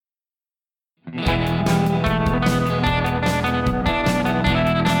Hi,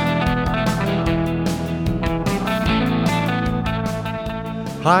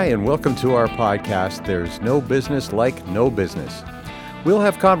 and welcome to our podcast, There's No Business Like No Business. We'll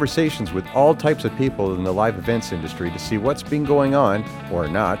have conversations with all types of people in the live events industry to see what's been going on, or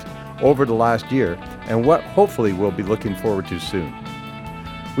not, over the last year, and what hopefully we'll be looking forward to soon.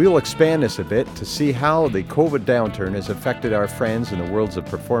 We will expand this a bit to see how the COVID downturn has affected our friends in the worlds of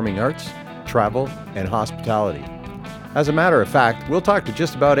performing arts, travel, and hospitality. As a matter of fact, we'll talk to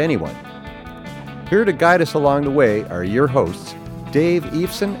just about anyone. Here to guide us along the way are your hosts, Dave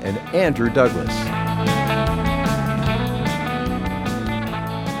Eveson and Andrew Douglas.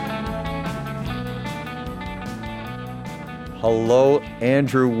 Hello,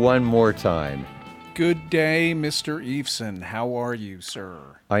 Andrew, one more time. Good day, Mr. Eveson. How are you, sir?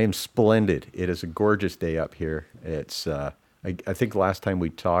 I am splendid. It is a gorgeous day up here. It's I think last time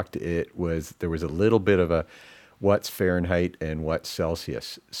we talked, there was a little bit of a what's Fahrenheit and what's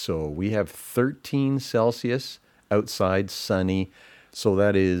Celsius. So we have 13 Celsius outside, sunny. So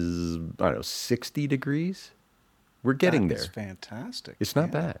that is, 60 degrees? We're getting there. That's fantastic. It's not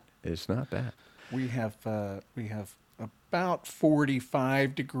bad. It's not bad. We have about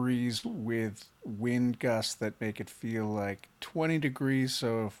 45 degrees with wind gusts that make it feel like 20 degrees.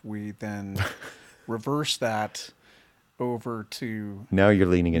 So if we then reverse that over to now you're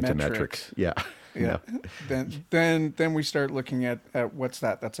leaning into metrics. Yeah. Yeah. No. Then we start looking at what's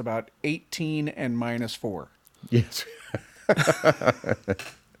that? That's about 18 and minus 4. Yes.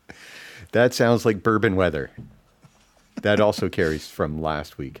 That sounds like bourbon weather. That also carries from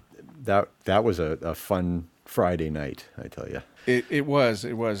last week. That was a fun Friday night, I tell you. It was.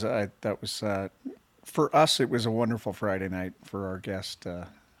 For us, it was a wonderful Friday night. For our guest,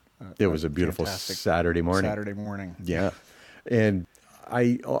 it was a beautiful Saturday morning. Yeah. And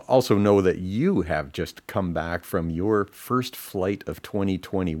I also know that you have just come back from your first flight of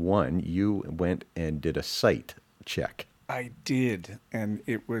 2021. You went and did a site check. I did, and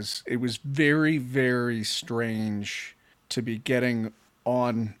it was very, very strange to be getting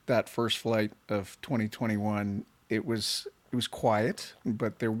on that first flight of 2021. It was quiet,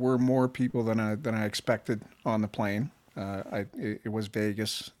 but there were more people than I expected on the plane. It was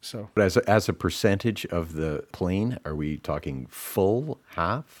Vegas, so. But as a percentage of the plane, are we talking full,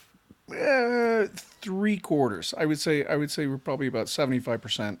 half? 3/4. I would say we're probably about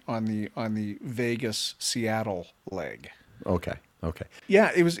 75% on the Vegas Seattle leg. Okay.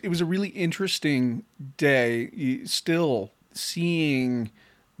 Yeah, it was a really interesting day. Still seeing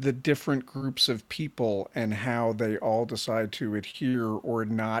the different groups of people and how they all decide to adhere or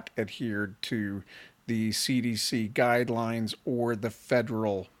not adhere to the CDC guidelines or the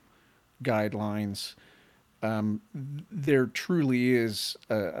federal guidelines. There truly is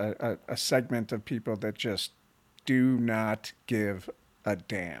a segment of people that just do not give a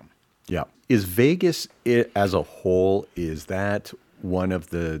damn. Yeah. Is Vegas as a whole, is that one of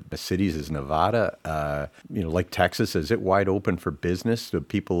the cities? Is Nevada, like Texas, is it wide open for business? Do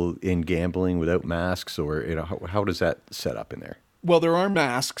people in gambling without masks, or how does that set up in there? Well, there are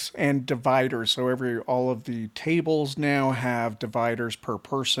masks and dividers. So all of the tables now have dividers per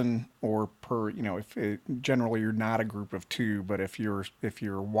person or per, generally you're not a group of two, but if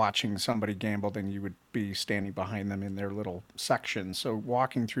you're watching somebody gamble, then you would be standing behind them in their little section. So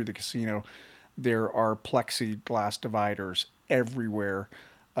walking through the casino, there are plexiglass dividers everywhere.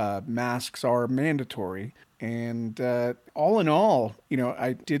 Masks are mandatory. And all in all,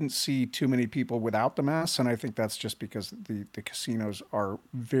 I didn't see too many people without the masks, and I think that's just because the casinos are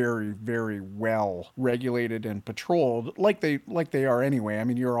very, very well regulated and patrolled, like they are anyway. I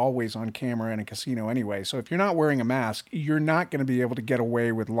mean, you're always on camera in a casino anyway, so if you're not wearing a mask, you're not going to be able to get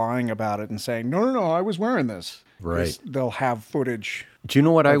away with lying about it and saying, no, I was wearing this. Right. They'll have footage. Do you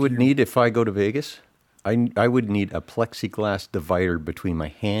know what I would need if I go to Vegas? I would need a plexiglass divider between my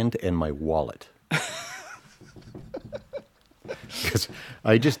hand and my wallet. Because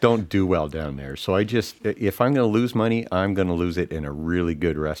I just don't do well down there. So if I'm going to lose money, I'm going to lose it in a really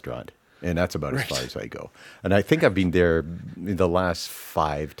good restaurant. And that's about as far as I go. And I think I've been there the last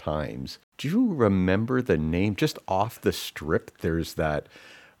 5 times. Do you remember the name? Just off the strip, there's that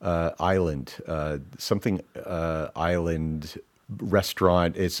island, island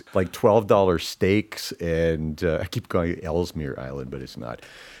restaurant. It's like $12 steaks, and I keep calling it Ellesmere Island, but it's not.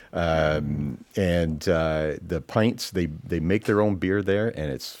 The pints, they make their own beer there,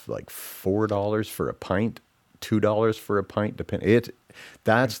 and it's like $4 for a pint, $2 for a pint.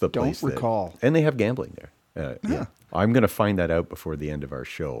 That's the place. Don't recall. And they have gambling there. Yeah. I'm going to find that out before the end of our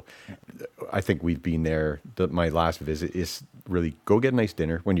show. I think we've been there. My last visit really go get a nice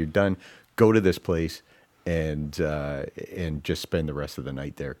dinner. When you're done, go to this place and just spend the rest of the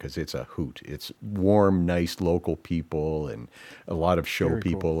night there because it's a hoot. It's warm, nice local people, and a lot of show Very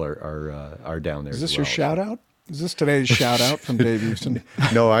people cool. are down there. Is this as your well. shout out? Is this today's shout out from Dave Houston?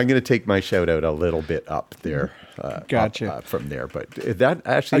 No, I'm going to take my shout out a little bit up there. Gotcha. From there, but that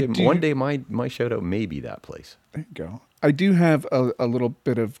actually one day my shout out may be that place. There you go. I do have a little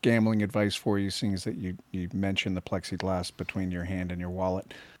bit of gambling advice for you, seeing as that you mentioned the plexiglass between your hand and your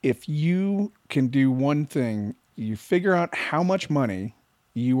wallet. If you can do one thing, you figure out how much money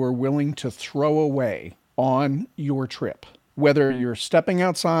you are willing to throw away on your trip. Whether you're stepping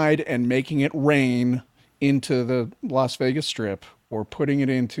outside and making it rain into the Las Vegas Strip or putting it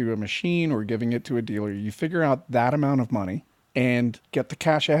into a machine or giving it to a dealer, you figure out that amount of money and get the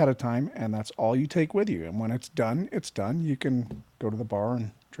cash ahead of time, and that's all you take with you. And when it's done, it's done. You can go to the bar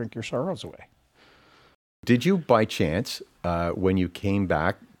and drink your sorrows away. Did you, by chance, when you came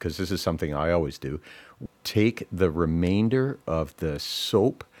back, because this is something I always do, take the remainder of the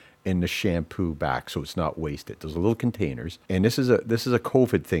soap and the shampoo back so it's not wasted? Those little containers. And this is a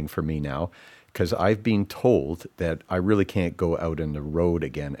COVID thing for me now, because I've been told that I really can't go out on the road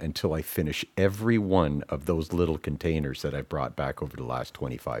again until I finish every one of those little containers that I've brought back over the last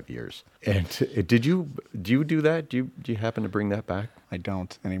 25 years. And do you do that? Do you happen to bring that back? I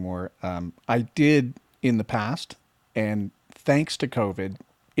don't anymore. I did in the past, and thanks to COVID,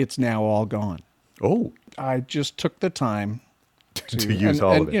 it's now all gone. Oh, I just took the time to use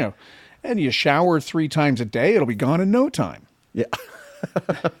all of it. You know, and you shower 3 times a day, it'll be gone in no time. Yeah.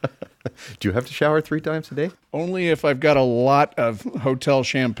 Do you have to shower 3 times a day? Only if I've got a lot of hotel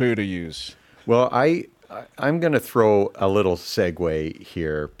shampoo to use. Well, I'm going to throw a little segue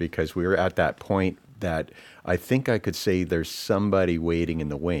here because we're at that point that I think I could say there's somebody waiting in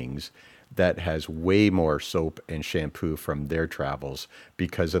the wings that has way more soap and shampoo from their travels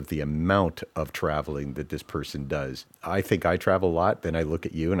because of the amount of traveling that this person does. I think I travel a lot, then I look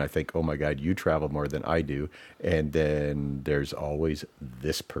at you and I think, oh my God, you travel more than I do. And then there's always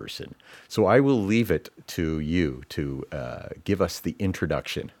this person. So I will leave it to you to give us the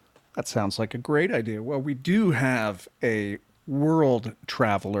introduction. That sounds like a great idea. Well, we do have a world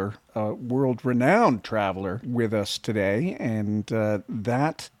traveler, a world-renowned traveler with us today, and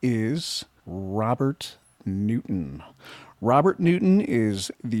that is Robert Newton. Robert Newton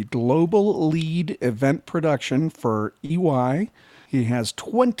is the global lead event production for EY. He has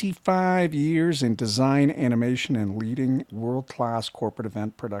 25 years in design, animation, and leading world-class corporate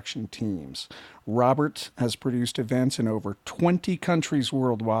event production teams. Robert has produced events in over 20 countries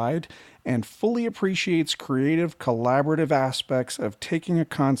worldwide and fully appreciates creative, collaborative aspects of taking a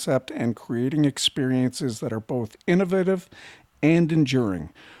concept and creating experiences that are both innovative and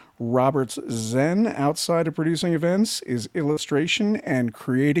enduring. Robert's zen outside of producing events is illustration and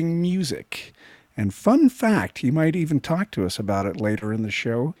creating music. And fun fact, he might even talk to us about it later in the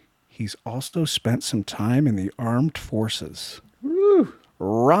show, he's also spent some time in the armed forces. Woo.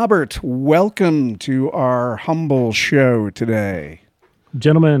 Robert, welcome to our humble show today.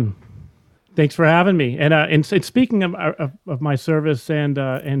 Gentlemen, thanks for having me. And speaking of my service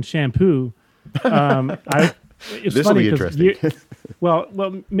and shampoo, it's this funny will be interesting.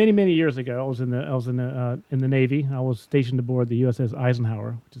 well, many years ago, I was in the Navy. I was stationed aboard the USS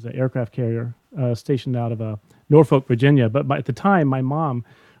Eisenhower, which is an aircraft carrier stationed out of Norfolk, Virginia. But at the time, my mom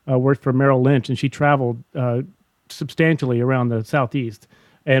worked for Merrill Lynch, and she traveled substantially around the Southeast.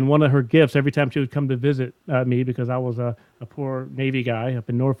 And one of her gifts, every time she would come to visit me, because I was a poor Navy guy up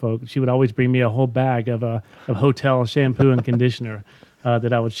in Norfolk, she would always bring me a whole bag of hotel shampoo and conditioner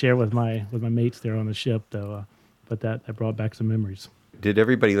that I would share with my mates there on the ship. Though, but that brought back some memories. Did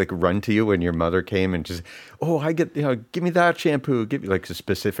everybody like run to you when your mother came and just, give me that shampoo, give me like the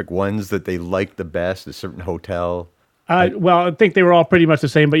specific ones that they liked the best, a certain hotel? Well, I think they were all pretty much the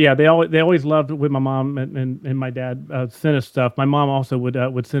same, but yeah, they always loved when my mom and my dad sent us stuff. My mom also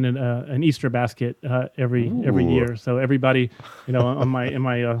would send an Easter basket every year. So everybody, in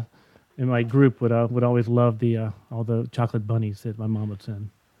my group would always love all the chocolate bunnies that my mom would send.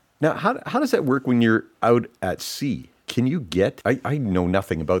 Now, how does that work when you're out at sea? Can you get? I know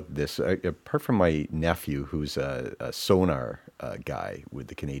nothing about this apart from my nephew, who's a sonar guy with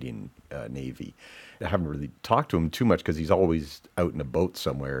the Canadian Navy. I haven't really talked to him too much because he's always out in a boat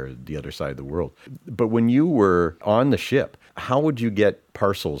somewhere the other side of the world. But when you were on the ship, how would you get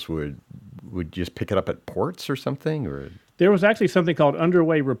parcels? Would you just pick it up at ports or something? Or there was actually something called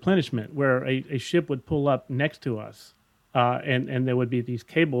underway replenishment, where a ship would pull up next to us, and there would be these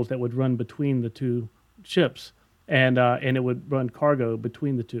cables that would run between the two ships. and it would run cargo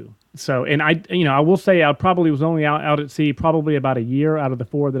between the two. So, and I will say I probably was only out at sea probably about a year out of the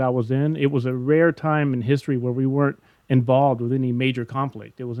 4 that I was in. It was a rare time in history where we weren't involved with any major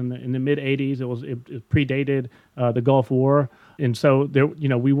conflict. It was in the mid '80s. It predated the Gulf War, and so there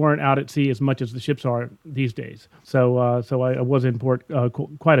we weren't out at sea as much as the ships are these days. So I was in port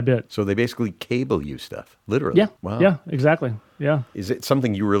quite a bit. So they basically cable you stuff, literally. Yeah. Wow. Yeah. Exactly. Yeah. Is it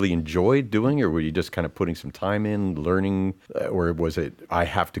something you really enjoyed doing, or were you just kind of putting some time in, learning, or was it, I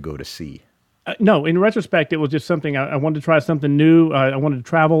have to go to sea? No, in retrospect, it was just something I wanted to try something new. I wanted to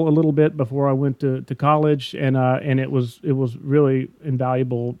travel a little bit before I went to college, and it was really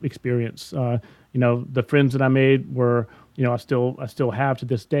invaluable experience. The friends that I made were, I still have to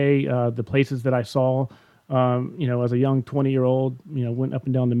this day. The places that I saw, as a young 20-year-old, went up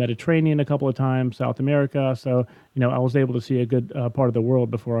and down the Mediterranean a couple of times, South America. So, I was able to see a good part of the world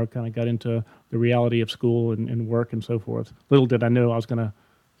before I kind of got into the reality of school and work and so forth. Little did I know I was going to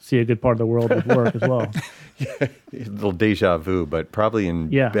see a good part of the world with work as well. A little deja vu, but probably in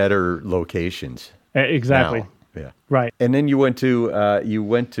better locations. Exactly. Now. Yeah. Right. And then you went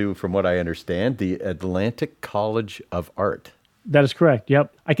to, from what I understand, the Atlantic College of Art. That is correct.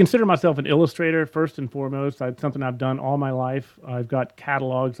 Yep. I consider myself an illustrator first and foremost. It's something I've done all my life. I've got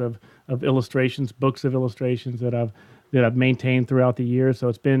catalogs of illustrations, books of illustrations that I've maintained throughout the years. So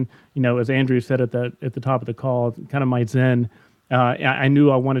it's been, as Andrew said at the top of the call, kind of my zen. I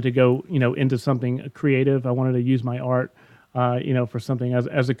knew I wanted to go, into something creative. I wanted to use my art, for something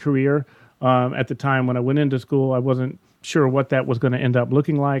as a career. At the time when I went into school, I wasn't sure what that was going to end up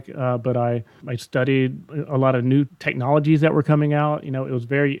looking like, but I studied a lot of new technologies that were coming out. It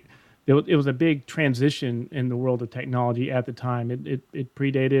was a big transition in the world of technology at the time. It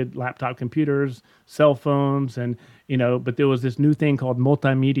predated laptop computers, cell phones, and but there was this new thing called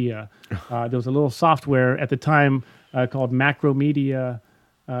multimedia. There was a little software at the time called Macromedia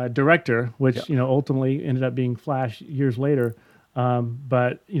Director, which ultimately ended up being Flash years later.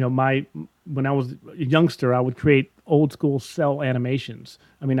 But when I was a youngster, I would create old school cell animations.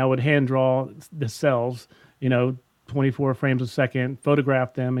 I mean, I would hand draw the cells, 24 frames a second,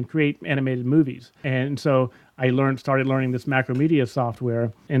 photograph them, and create animated movies. And so I started learning this Macromedia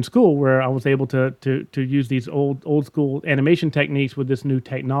software in school, where I was able to use these old school animation techniques with this new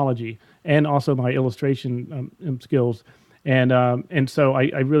technology, and also my illustration skills. And so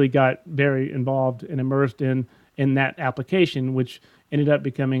I really got very involved and immersed in that application, which ended up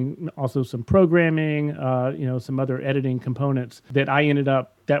becoming also some programming, some other editing components that ended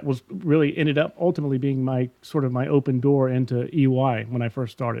up ultimately being my open door into EY when I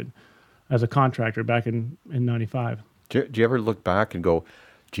first started as a contractor back in 95. Do you ever look back and go,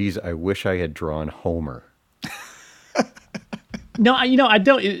 geez, I wish I had drawn Homer? No, I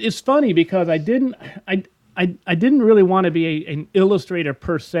don't. It's funny because I didn't really want to be an illustrator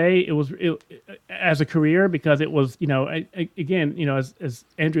per se. It was as a career, because it was, as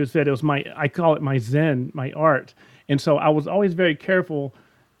Andrew said, it was I call it my zen, my art. And so I was always very careful.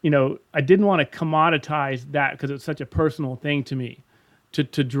 I didn't want to commoditize that because it's such a personal thing to me to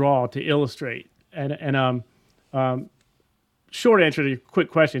draw, to illustrate. And short answer to your quick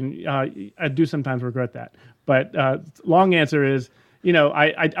question, I do sometimes regret that. But long answer is,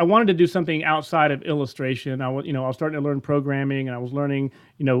 I wanted to do something outside of illustration. I was starting to learn programming, and I was learning,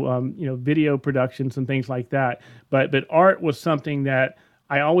 video productions and things like that. But art was something that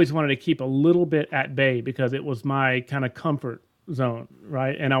I always wanted to keep a little bit at bay, because it was my kind of comfort zone,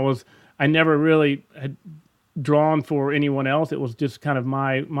 right? And I never really had drawn for anyone else. It was just kind of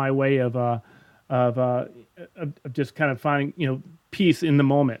my way of just kind of finding, peace in the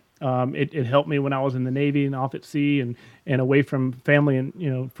moment. It helped me when I was in the Navy and off at sea and away from family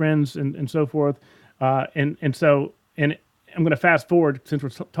and friends and so forth. And so I'm going to fast forward, since we're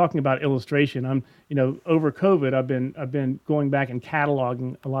talking about illustration. I'm over COVID, I've been going back and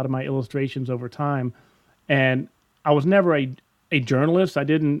cataloging a lot of my illustrations over time, and I was never a journalist. I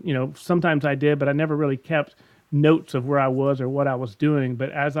didn't, sometimes I did, but I never really kept notes of where I was or what I was doing.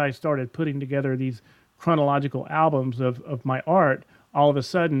 But as I started putting together these chronological albums of my art, all of a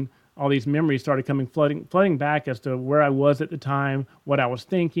sudden, all these memories started coming flooding back as to where I was at the time, what I was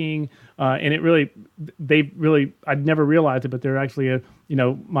thinking, and I'd never realized it, but they're actually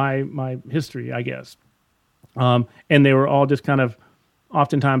my history, I guess. And they were all just kind of,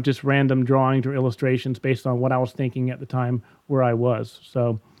 oftentimes just random drawings or illustrations based on what I was thinking at the time where I was.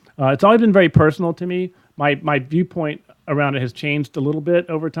 So it's always been very personal to me. My viewpoint around it has changed a little bit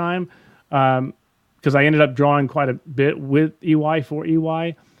over time. Because I ended up drawing quite a bit with EY for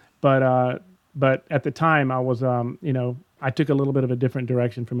EY, but at the time I was, I took a little bit of a different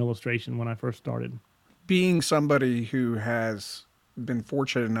direction from illustration when I first started. being somebody who has been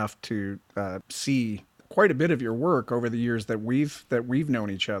fortunate enough to see quite a bit of your work over the years that we've known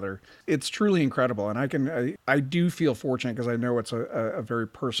each other, it's truly incredible. And I do feel fortunate because I know it's a very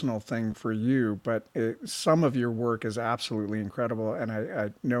personal thing for you, but some of your work is absolutely incredible. And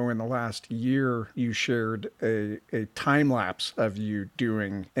I know in the last year you shared a time lapse of you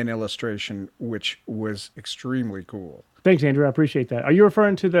doing an illustration, which was extremely cool. Thanks, Andrew. I appreciate that. Are you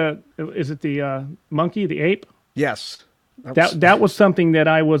referring to is it the monkey, the ape? Yes. That was something that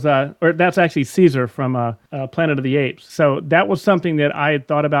I was, or that's actually Caesar from Planet of the Apes. So that was something that I had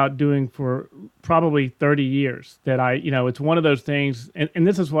thought about doing for probably 30 years. That it's one of those things, and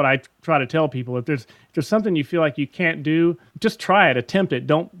this is what I try to tell people: if there's something you feel like you can't do, just try it, attempt it.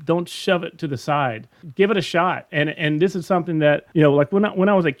 Don't shove it to the side. Give it a shot. And this is something that like when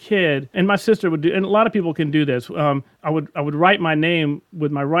I was a kid, and my sister would do, and a lot of people can do this. I would write my name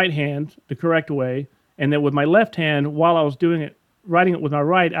with my right hand the correct way. And then with my left hand, while I was writing it with my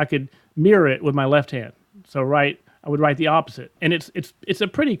right, I could mirror it with my left hand. So I would write the opposite. And it's a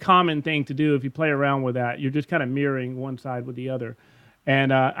pretty common thing to do if you play around with that. You're just kind of mirroring one side with the other.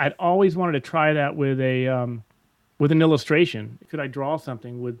 And I'd always wanted to try that with an illustration. Could I draw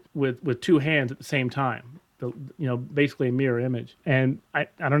something with two hands at the same time? Basically a mirror image. And I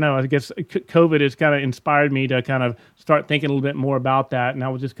don't know, I guess COVID has kind of inspired me to kind of start thinking a little bit more about that. And I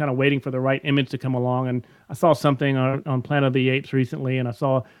was just kind of waiting for the right image to come along. And I saw something on Planet of the Apes recently, and I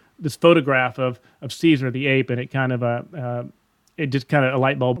saw this photograph of Caesar the ape, and it kind of it just kind of a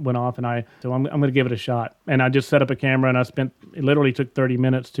light bulb went off, and so I'm going to give it a shot. And I just set up a camera, and it literally took 30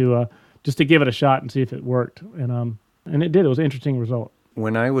 minutes to just to give it a shot and see if it worked. And it did. It was an interesting result.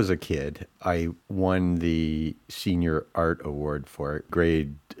 When I was a kid, I won the Senior Art Award for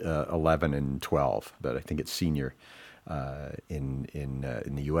grade 11 and 12, but I think it's senior in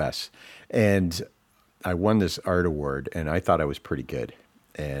the U.S. And I won this art award, and I thought I was pretty good.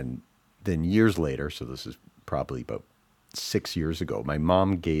 And then years later, so this is probably about 6 years ago, my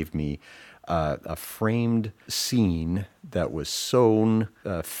mom gave me a framed scene that was sewn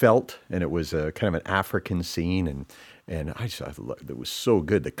felt, and it was a kind of an African scene, and I just thought it was so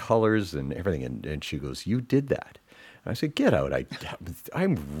good, the colors and everything. And she goes, "You did that?" And I said, "Get out! I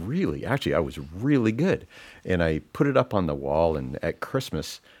was really good." And I put it up on the wall. And at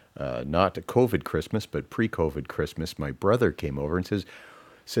Christmas, not COVID Christmas, but pre-COVID Christmas, my brother came over and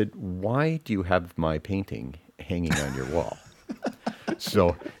said, "Why do you have my painting hanging on your wall?"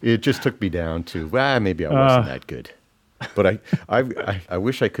 So it just took me down to maybe I wasn't that good. But I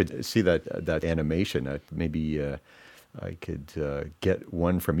wish I could see that animation. Maybe I could get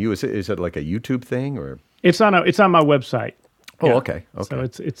one from you. Is it like a YouTube thing or? It's on my website. Oh, yeah. Okay. So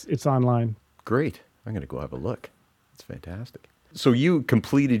it's online. Great. I'm going to go have a look. It's fantastic. So you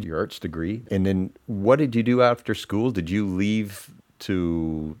completed your arts degree, and then what did you do after school? Did you leave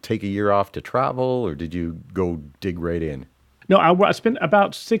to take a year off to travel, or did you go dig right in? No, I spent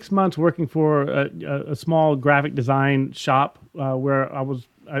about 6 months working for a small graphic design shop where I was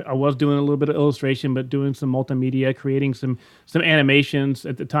doing a little bit of illustration, but doing some multimedia, creating some animations.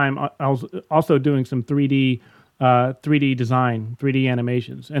 At the time, I was also doing some 3D design, 3D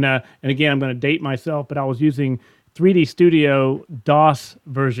animations. And again, I'm going to date myself, but I was using 3D Studio DOS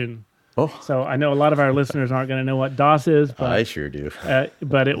version. Oh. So I know a lot of our listeners aren't going to know what DOS is, but I sure do.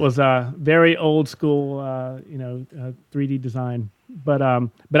 But it was a very old school, 3D design. But I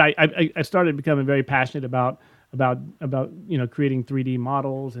started becoming very passionate about creating 3D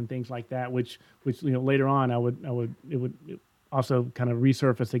models and things like that, which later on it would also kind of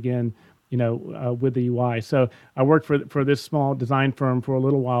resurface again, with the UI. So I worked for this small design firm for a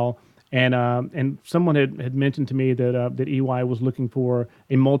little while. And someone had mentioned to me that EY was looking for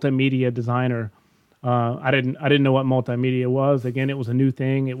a multimedia designer. I didn't know what multimedia was. Again, it was a new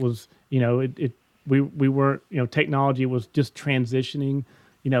thing. It was we weren't technology was just transitioning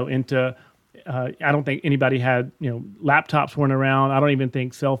into. I don't think anybody had laptops weren't around. I don't even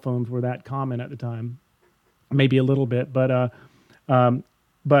think cell phones were that common at the time. Maybe a little bit, but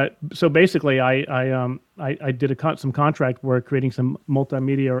so basically, I did some contract work creating some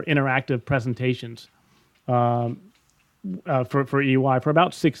multimedia or interactive presentations for EY for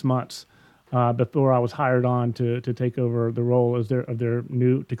about 6 months before I was hired on to take over the role as to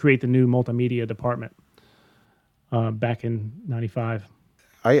create the new multimedia department back in '95.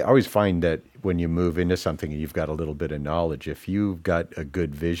 I always find that when you move into something and you've got a little bit of knowledge, if you've got a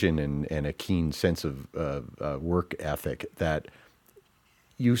good vision and a keen sense of work ethic, that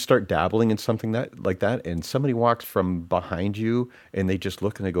you start dabbling in something like that, and somebody walks from behind you and they just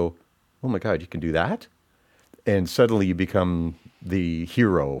look and they go, "Oh my God, you can do that?" and suddenly you become the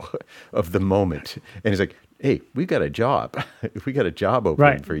hero of the moment. And he's like, hey, we got a job. We got a job open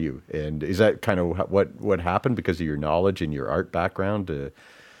Right. for you. And is that kind of what happened because of your knowledge and your art background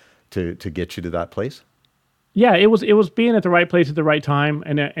to get you to that place? Yeah, it was being at the right place at the right time,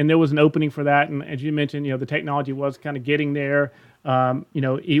 and there was an opening for that. And as you mentioned, the technology was kind of getting there.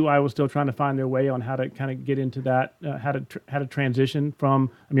 EY was still trying to find their way on how to kind of get into that, how to transition from.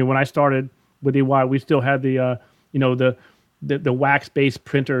 I mean, when I started with EY, we still had the wax-based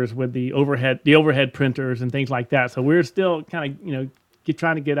printers with the overhead printers and things like that. So we're still kind of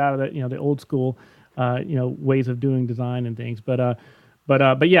trying to get out of the old school ways of doing design and things. But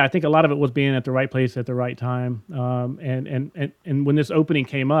yeah, I think a lot of it was being at the right place at the right time. And when this opening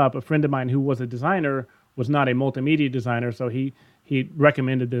came up, a friend of mine who was a designer was not a multimedia designer, so he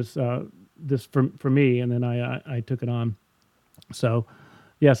recommended this for me, and then I took it on. So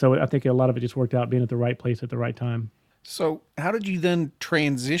yeah, so I think a lot of it just worked out being at the right place at the right time. So how did you then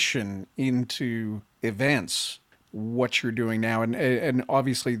transition into events, what you're doing now? And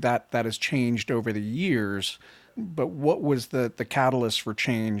obviously that has changed over the years, but what was the catalyst for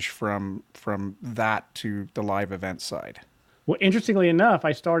change from that to the live event side? Well, interestingly enough,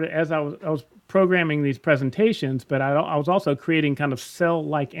 I started as I was programming these presentations, but I was also creating kind of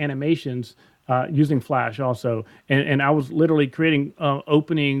cell-like animations using Flash also. And I was literally creating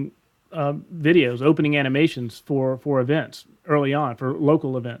opening videos, opening animations for events early on, for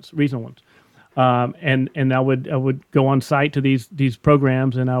local events, regional ones. And I would go on site to these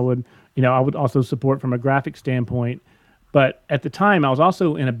programs, and I would also support from a graphic standpoint. But at the time, I was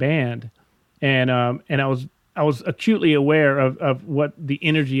also in a band, and I was acutely aware of what the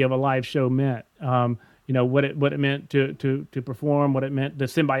energy of a live show meant. What it meant to perform, what it meant, the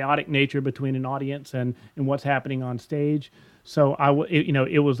symbiotic nature between an audience and what's happening on stage. So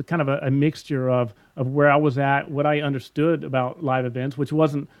it was kind of a mixture of where I was at, what I understood about live events, which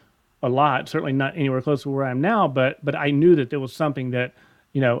wasn't a lot, certainly not anywhere close to where I am now, but I knew that there was something that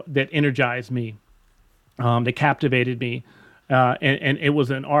that energized me, that captivated me, and it was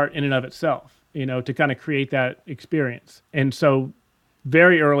an art in and of itself, to kind of create that experience. And so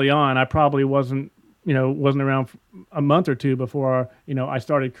very early on, I probably wasn't around a month or two before, I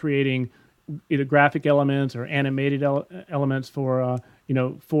started creating either graphic elements or animated elements for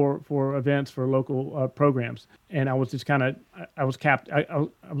events, for local programs. And I was just I was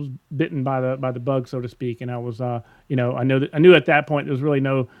bitten by the bug, so to speak. And I was, I knew at that point there was really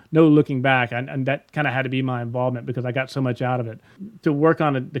no looking back, and that kind of had to be my involvement because I got so much out of it. To work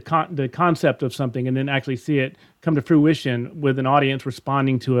on the concept of something and then actually see it come to fruition with an audience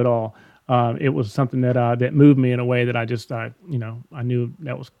responding to it all. It was something that moved me in a way that I just, I knew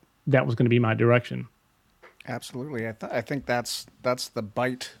that was going to be my direction. Absolutely. I think that's the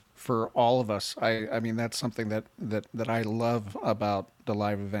bite for all of us. I mean, that's something that I love about the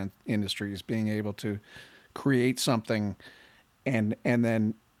live event industry, is being able to create something and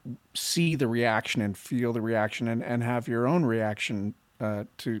then see the reaction and feel the reaction and have your own reaction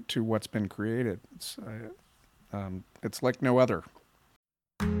to what's been created. It's like no other.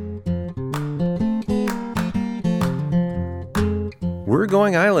 We're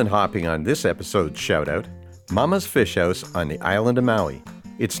going island hopping on this episode's shout out, Mama's Fish House on the island of Maui.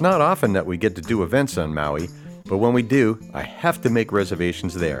 It's not often that we get to do events on Maui, but when we do, I have to make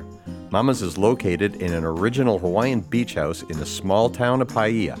reservations there. Mama's is located in an original Hawaiian beach house in the small town of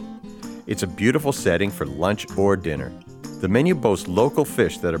Paia. It's a beautiful setting for lunch or dinner. The menu boasts local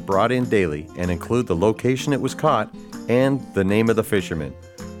fish that are brought in daily and include the location it was caught and the name of the fisherman.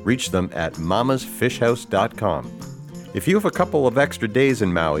 Reach them at mamasfishhouse.com. If you have a couple of extra days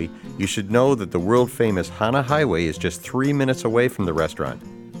in Maui, you should know that the world-famous Hana Highway is just 3 minutes away from the restaurant.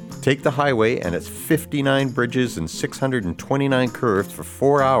 Take the highway and its 59 bridges and 629 curves for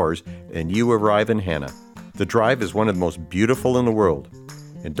 4 hours and you arrive in Hana. The drive is one of the most beautiful in the world.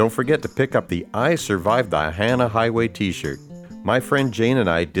 And don't forget to pick up the I Survived the Hana Highway t-shirt. My friend Jane and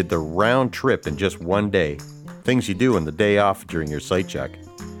I did the round trip in just one day. Things you do on the day off during your site check.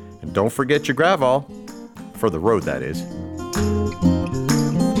 And don't forget your Gravol. For the road, that is.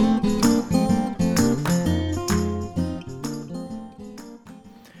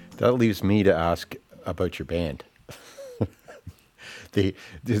 That leaves me to ask about your band.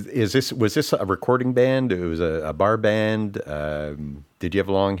 Was this a recording band? It was a bar band. Did you have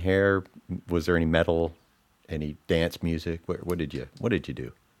long hair? Was there any metal, any dance music? What did you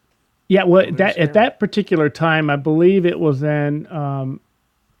do? Yeah, well, at that particular time, I believe it was an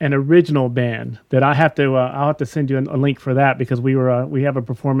original band that I'll have to send you a link for that, because we have a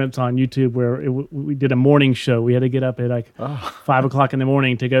performance on YouTube where we did a morning show. We had to get up at 5 o'clock in the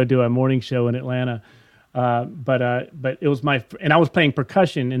morning to go do a morning show in Atlanta. But it was and I was playing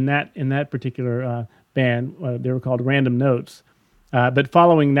percussion in that particular band. They were called Random Notes. But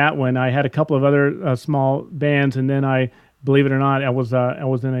following that one, I had a couple of other small bands, and then believe it or not, I was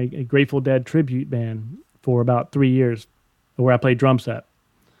in a Grateful Dead tribute band for about 3 years, where I played drum set.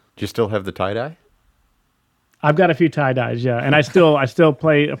 Do you still have the tie-dye? I've got a few tie-dyes, yeah, and I still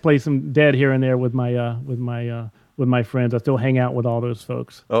play some Dead here and there with my friends. I still hang out with all those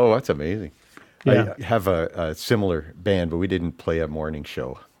folks. Oh, that's amazing. Yeah. I have a similar band, but we didn't play a morning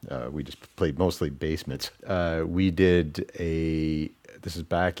show. We just played mostly basements. We did this is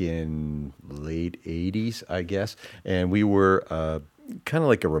back in late 80s, I guess, and we were kind of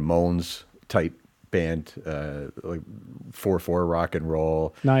like a Ramones type band, like 4/4 rock and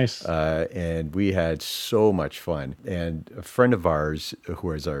roll. Nice. And we had so much fun. And a friend of ours,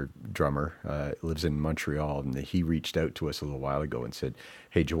 who is our drummer, lives in Montreal, and he reached out to us a little while ago and said,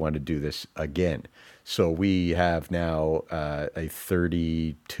 "Hey, do you want to do this again?" So we have now a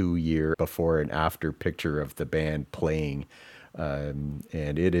 32-year before and after picture of the band playing, and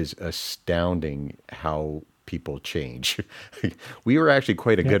it is astounding how people change. We were actually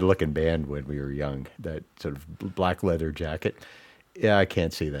quite a good-looking band when we were young. That sort of black leather jacket. Yeah, I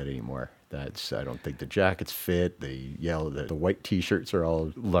can't say that anymore. I don't think the jackets fit. The white T-shirts are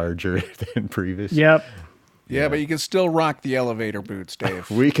all larger than previous. Yep. Yeah, but you can still rock the elevator boots, Dave.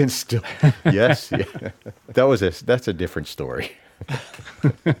 We can still, yes, yeah. That's a different story.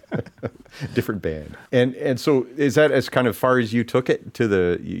 Different band. And so is that as kind of far as you took it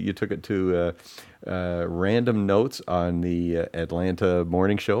you took it to Random Notes on the Atlanta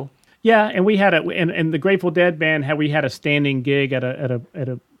morning show? Yeah, and we had and the Grateful Dead band we had a standing gig at a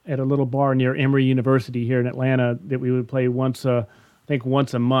little bar near Emory University here in Atlanta that we would play once a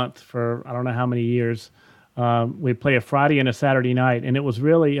month for I don't know how many years. We'd play a Friday and a Saturday night, and it was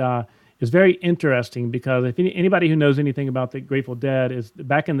really it's very interesting because if anybody who knows anything about the Grateful Dead is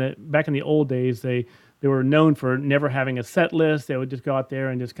back in the old days, they were known for never having a set list. They would just go out there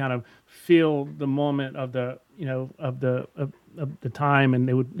and just kind of feel the moment of the time, and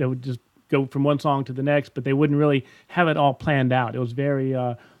they would just go from one song to the next, but they wouldn't really have it all planned out. It was very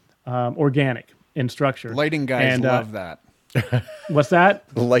organic in structure. Lighting guys love that. What's that?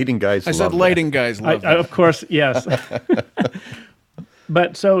 The lighting guys. I said lighting guys love that. Of course, yes.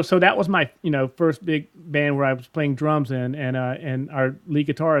 But so that was my first big band where I was playing drums in, and our lead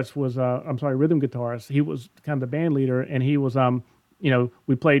guitarist was rhythm guitarist. He was kind of the band leader, and he was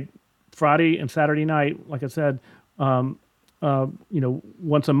we played Friday and Saturday night, like I said, once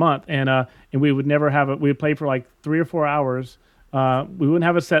a month, and we would never have we would play for like 3 or 4 hours. We wouldn't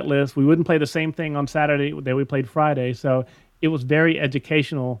have a set list. We wouldn't play the same thing on Saturday that we played Friday. So it was very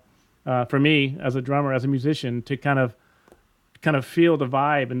educational for me as a drummer, as a musician, to kind of feel the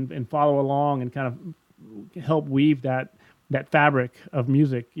vibe and follow along and kind of help weave that fabric of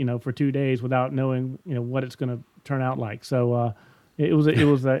music, for 2 days without knowing, what it's going to turn out like. So it was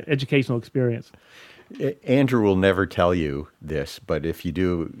an educational experience. Andrew will never tell you this, but if you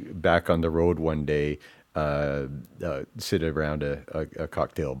do back on the road one day, sit around a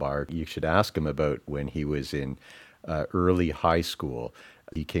cocktail bar, you should ask him about when he was in early high school.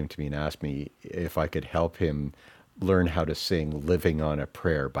 He came to me and asked me if I could help him learn how to sing Living on a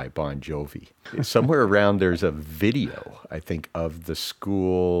Prayer by Bon Jovi. Somewhere around there's a video, I think, of the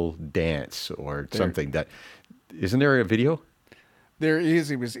school dance or something. Isn't there a video? There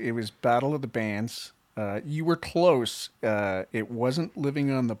is. It was Battle of the Bands. You were close. It wasn't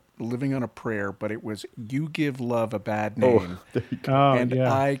Living on a Prayer, but it was You Give Love a Bad Name. And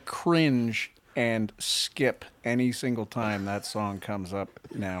yeah. I cringe and skip any single time that song comes up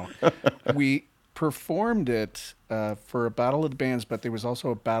now. We performed it for a Battle of the Bands, but there was also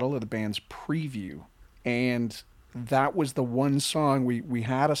a Battle of the Bands preview. And that was the one song we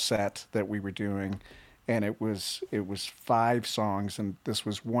had a set that we were doing, and it was 5 songs, and this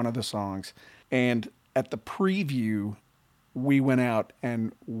was one of the songs. And at the preview, we went out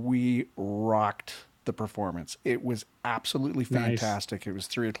and we rocked the performance. It was absolutely fantastic. Nice. It was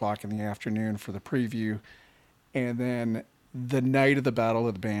 3:00 in the afternoon for the preview. And then the night of the Battle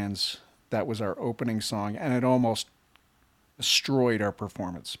of the Bands, that was our opening song, and it almost destroyed our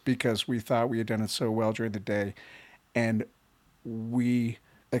performance because we thought we had done it so well during the day. And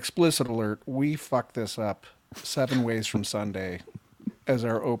explicit alert, we fucked this up 7 Ways from Sunday as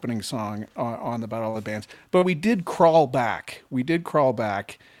our opening song on the Battle of the Bands. But we did crawl back.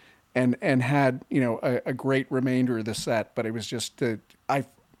 And had, a great remainder of the set. But it was just, I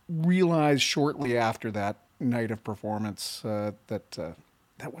realized shortly after that night of performance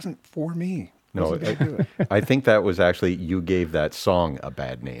that wasn't for me. No, I think that was actually, you gave that song a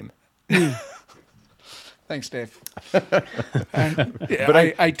bad name. Thanks, Dave.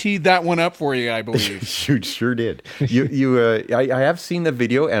 I teed that one up for you, I believe. You sure did. I have seen the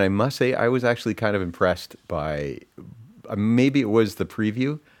video, and I must say I was actually kind of impressed by. Maybe it was the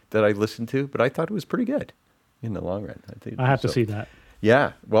preview that I listened to, but I thought it was pretty good in the long run. I have to see that.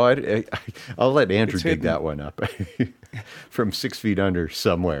 Yeah, well, I'll let Andrew dig that one up from 6 feet under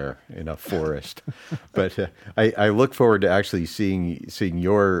somewhere in a forest. But I look forward to actually seeing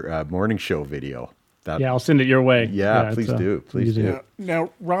your morning show video. I'll send it your way. Yeah, please do. Please do.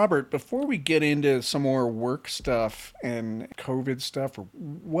 Now, Robert, before we get into some more work stuff and COVID stuff or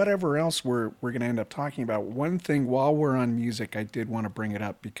whatever else we're going to end up talking about, one thing while we're on music, I did want to bring it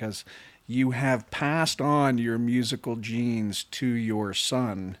up because you have passed on your musical genes to your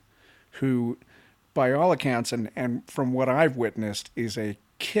son, who, by all accounts, and from what I've witnessed, is a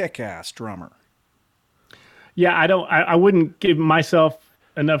kick-ass drummer. Yeah, I wouldn't give myself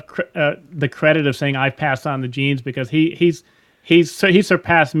enough the credit of saying I've passed on the genes, because he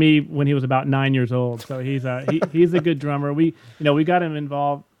surpassed me when he was about 9 years old. So he's a good drummer. We got him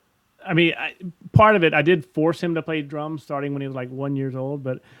involved. I mean, part of it, I did force him to play drums starting when he was like 1 year old,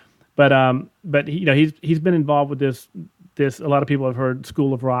 but he's been involved with this. A lot of people have heard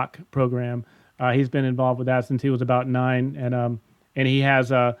School of Rock program. He's been involved with that since he was about 9, and he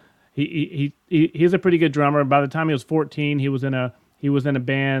has he's a pretty good drummer. By the time he was 14, he was in a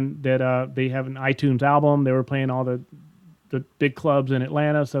band that they have an iTunes album. They were playing all the big clubs in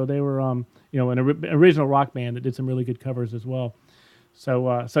Atlanta, so they were an original rock band that did some really good covers as well.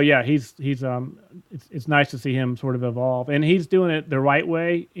 So yeah, he's it's nice to see him sort of evolve, and he's doing it the right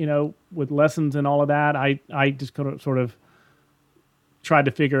way, with lessons and all of that. I just sort of tried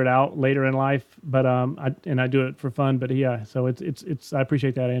to figure it out later in life, but I do it for fun. But yeah, so it's I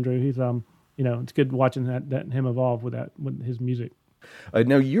appreciate that, Andrew. He's it's good watching that him evolve with his music.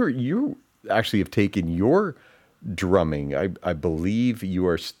 Now you actually have taken your drumming. I believe you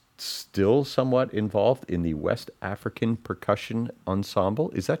are still somewhat involved in the West African Percussion Ensemble.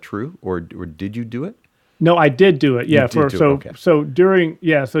 Is that true, or did you do it? No, I did do it. Yeah, okay. So during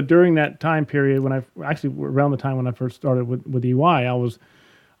that time period when around the time when I first started with EY,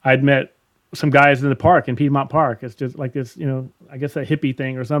 I'd met some guys in the park in Piedmont Park. It's just like this, I guess a hippie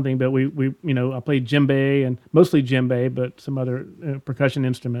thing or something. But we I played djembe, and mostly djembe, but some other percussion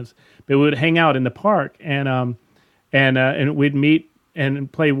instruments. But we would hang out in the park and we'd meet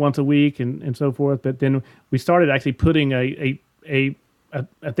and play once a week and so forth. But then we started actually putting a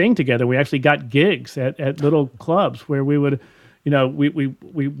thing together. We actually got gigs at little clubs where we would,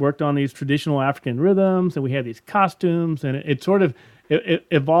 we worked on these traditional African rhythms, and we had these costumes, and it sort of it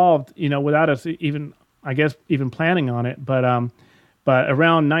evolved, without us even planning on it. But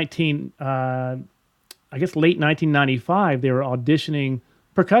around late 1995, they were auditioning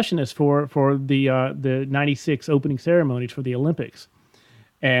percussionists for the 96 opening ceremonies for the Olympics.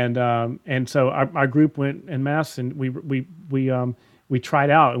 And so our group went en masse, and we tried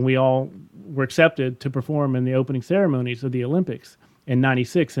out, and we all were accepted to perform in the opening ceremonies of the Olympics in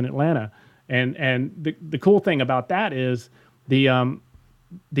 '96 in Atlanta. And the cool thing about that is the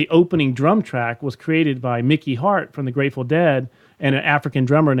opening drum track was created by Mickey Hart from the Grateful Dead and an African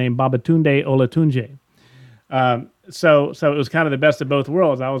drummer named Babatunde Olatunji. So it was kind of the best of both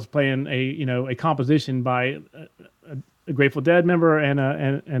worlds. I was playing a composition by a Grateful Dead member and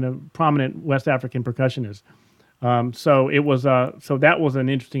a prominent West African percussionist. So that was an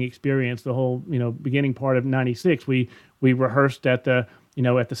interesting experience. The whole beginning part of '96, we rehearsed at the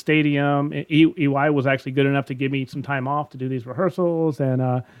stadium. EY was actually good enough to give me some time off to do these rehearsals, and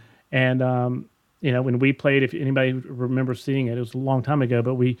when we played, if anybody remembers seeing it, it was a long time ago,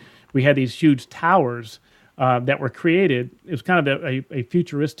 but we had these huge towers that were created. It was kind of a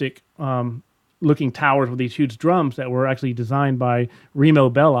futuristic looking towers with these huge drums that were actually designed by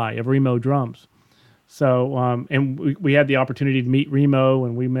Remo Belli of Remo Drums. So, and we had the opportunity to meet Remo,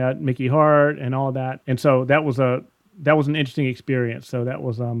 and we met Mickey Hart and all of that. And so that was an interesting experience. So that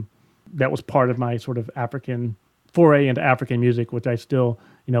was part of my sort of African foray into African music, which I still,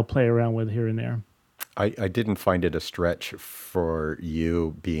 play around with here and there. I didn't find it a stretch for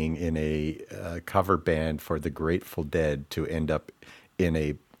you being in a cover band for the Grateful Dead to end up in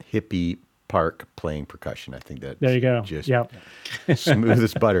a hippie park playing percussion. I think that there you go. Just smooth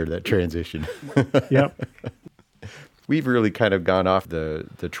as butter, that transition. Yep. We've really kind of gone off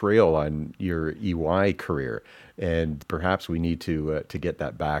the trail on your EY career, and perhaps we need to get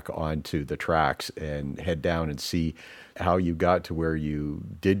that back onto the tracks and head down and see how you got to where you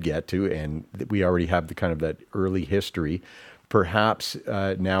did get to. And we already have the kind of that early history. perhaps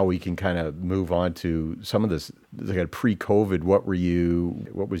now we can kind of move on to some of this, like pre-COVID. What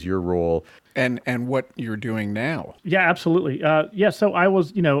was your role? And what you're doing now? Yeah, absolutely. So I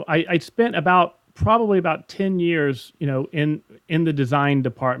was, I spent probably about 10 years, in the design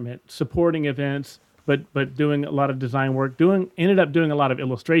department, supporting events, but doing a lot of design work. Ended up doing a lot of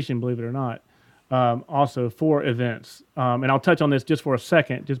illustration, believe it or not, also for events. And I'll touch on this just for a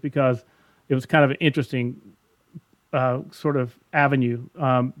second, just because it was kind of an interesting sort of avenue,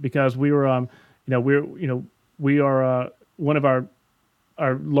 because we were, we are one of our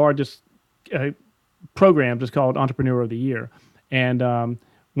largest programs is called Entrepreneur of the Year, and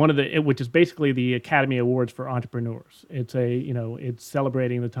which is basically the Academy Awards for entrepreneurs. It's it's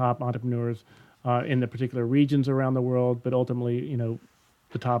celebrating the top entrepreneurs in the particular regions around the world, but ultimately,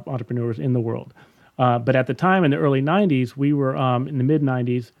 the top entrepreneurs in the world. But at the time, in the early '90s, we were in the mid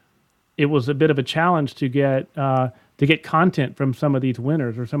 '90s. It was a bit of a challenge to get content from some of these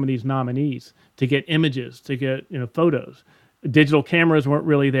winners or some of these nominees, to get images, to get photos. Digital cameras weren't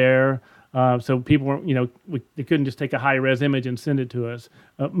really there. So people weren't, they couldn't just take a high-res image and send it to us.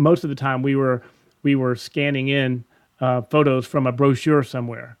 Most of the time, we were scanning in photos from a brochure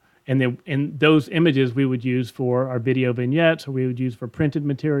somewhere, and those images we would use for our video vignettes, or we would use for printed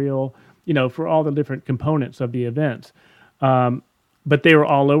material, for all the different components of the events. But they were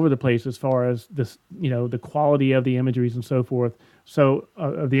all over the place as far as this, the quality of the imageries and so forth. So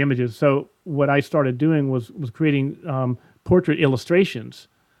of the images. So what I started doing was creating portrait illustrations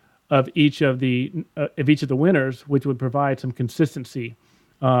of each of the winners, which would provide some consistency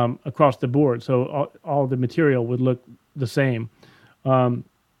across the board. So all the material would look the same, or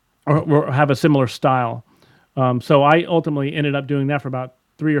have a similar style. So I ultimately ended up doing that for about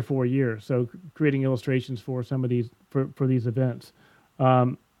 3 or 4 years. So creating illustrations for some of these for these events.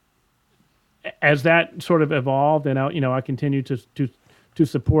 As that sort of evolved, and I continued to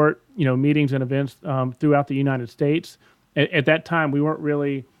support meetings and events throughout the United States. At that time, we weren't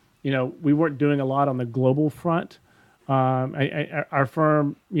really, we weren't doing a lot on the global front. Our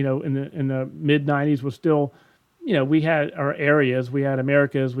firm, in the mid '90s was still, we had our areas. We had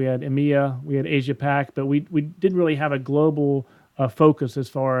Americas, we had EMEA, we had Asia Pac, but we didn't really have a global focus as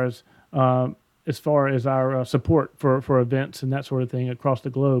far as our support for events and that sort of thing across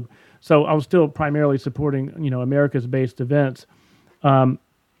the globe. So I was still primarily supporting, Americas-based events.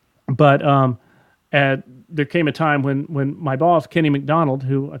 But there came a time when my boss, Kenny McDonald,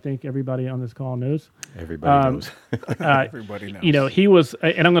 who I think everybody on this call knows. Everybody knows. Everybody knows. He was,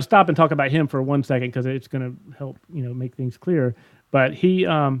 and I'm going to stop and talk about him for 1 second because it's going to help, make things clear. But he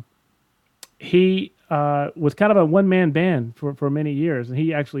was kind of a one-man band for many years, and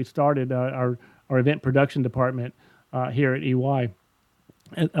he actually started our event production department here at EY.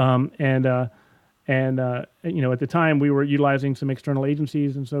 At the time we were utilizing some external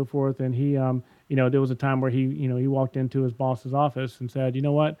agencies and so forth, and he, there was a time where he walked into his boss's office and said, "You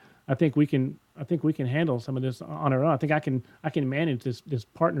know what? I think we can handle some of this on our own. I think I can manage this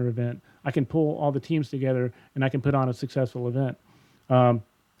partner event. I can pull all the teams together, and I can put on a successful event.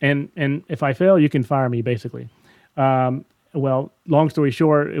 And if I fail, you can fire me, basically." Well, long story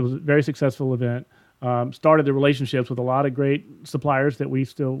short, it was a very successful event. Started the relationships with a lot of great suppliers that we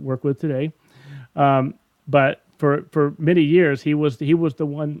still work with today. But for many years, he was the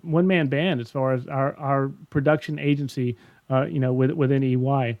one man band as far as our production agency, within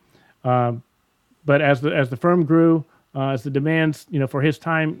EY. But as the firm grew, as the demands, for his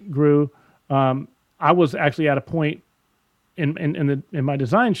time grew, I was actually at a point in my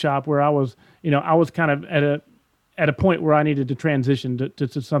design shop where I was kind of at a point where I needed to transition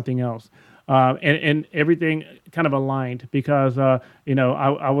to something else. And everything kind of aligned because, I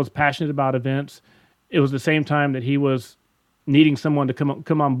was passionate about events. It was the same time that he was needing someone to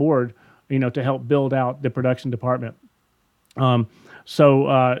come on board, to help build out the production department. So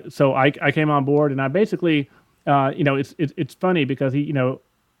I came on board, and I basically, it's funny because he,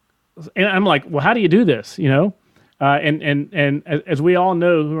 and I'm like, well, how do you do this? And as we all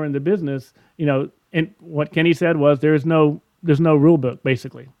know who are in the business, and what Kenny said was there's no rule book,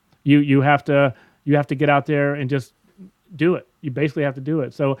 basically. You have to get out there and just do it. You basically have to do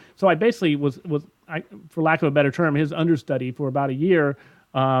it. So I basically was for lack of a better term, his understudy for about a year,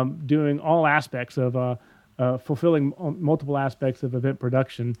 doing all aspects of fulfilling multiple aspects of event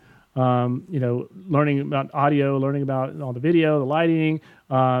production. Learning about audio, learning about all the video, the lighting,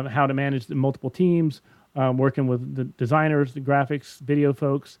 how to manage the multiple teams, working with the designers, the graphics, video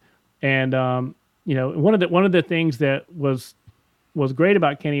folks, and one of the things that was great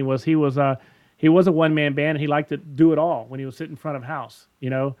about Kenny was he was a one-man band, and he liked to do it all when he was sitting in front of house,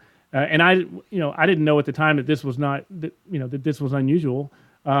 And I didn't know at the time that this was not, that this was unusual.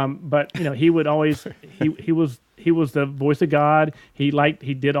 But he would always, he was the voice of God. He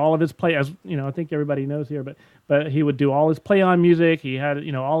did all of his play, as I think everybody knows here, but he would do all his play on music. He had,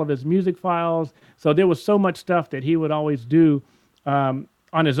 all of his music files. So there was so much stuff that he would always do,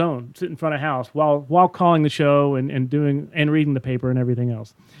 on his own, sit in front of house while calling the show and doing and reading the paper and everything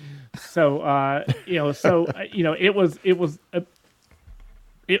else. So, I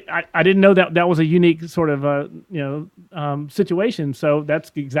didn't know that was a unique sort of situation. So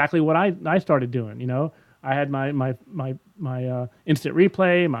that's exactly what I started doing. I had my instant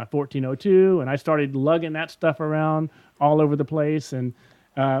replay, my 1402, and I started lugging that stuff around all over the place. And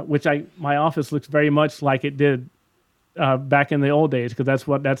my office looks very much like it did back in the old days, because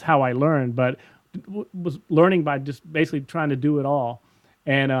that's how I learned. But was learning by just basically trying to do it all,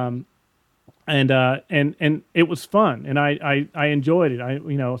 and it was fun, and I enjoyed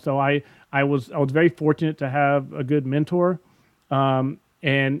it. So I was very fortunate to have a good mentor, and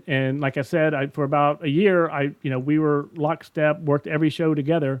like I said, for about a year, we were lockstep, worked every show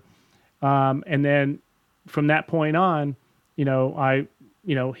together, and then from that point on, he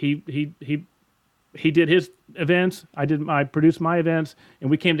did his events, I produced my events, and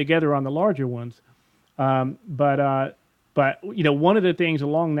we came together on the larger ones. But one of the things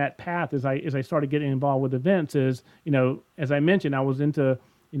along that path as I started getting involved with events is, as I mentioned, I was into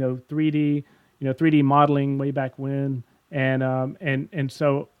 3D modeling way back when, and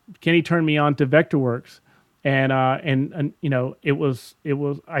so Kenny turned me on to Vectorworks, and it was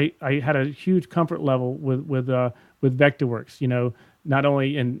I had a huge comfort level with Vectorworks, not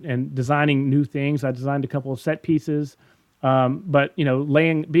only in designing new things. I designed a couple of set pieces, but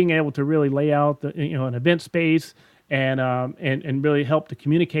being able to really lay out an event space and really help to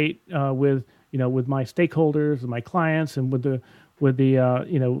communicate with my stakeholders and my clients and with the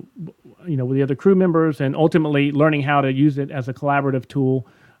other crew members, and ultimately learning how to use it as a collaborative tool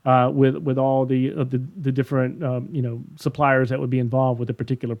with all the different suppliers that would be involved with a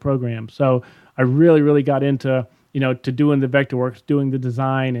particular program. So I really got into to doing the Vectorworks, doing the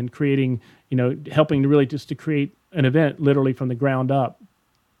design and creating, helping to really just to create an event literally from the ground up.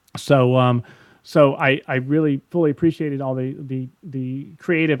 So I really fully appreciated all the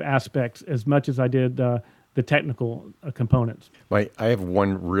creative aspects as much as I did the technical components. I have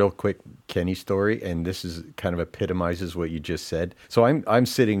one real quick Kenny story, and this is kind of epitomizes what you just said. So I'm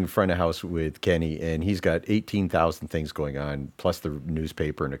sitting in front of house with Kenny, and he's got 18,000 things going on, plus the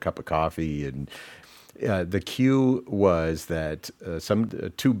newspaper and a cup of coffee. And the cue was that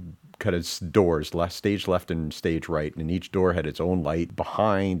two kind of doors, stage left and stage right, and each door had its own light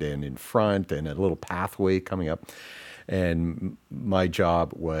behind and in front and a little pathway coming up. And my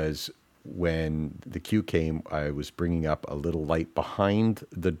job was, when the cue came, I was bringing up a little light behind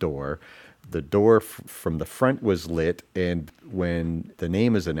the door. The door from the front was lit, and when the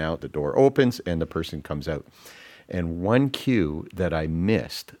name is announced, the door opens and the person comes out. And one cue that I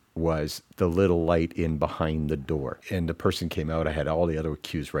missed was the little light in behind the door. And the person came out. I had all the other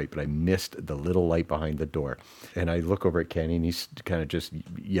cues right, but I missed the little light behind the door. And I look over at Kenny, and he's kind of just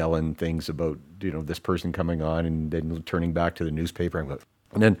yelling things about, this person coming on, and then turning back to the newspaper.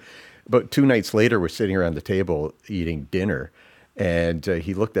 And then about 2 nights later, we're sitting around the table eating dinner. And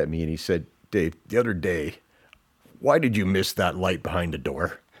he looked at me and he said, "Dave, the other day, why did you miss that light behind the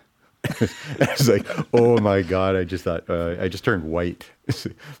door?" I was like, oh my God, I just thought, I just turned white.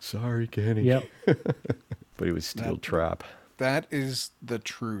 Sorry, Kenny. Yep. But it was steel trap. That is the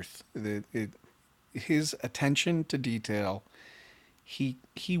truth. His attention to detail, he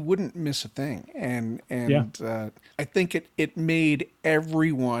wouldn't miss a thing. And I think it made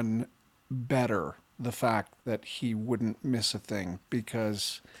everyone better, the fact that he wouldn't miss a thing,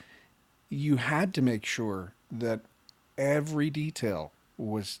 because you had to make sure that every detail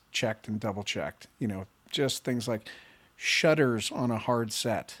was checked and double checked. Just things like shutters on a hard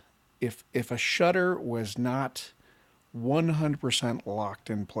set. If a shutter was not 100% locked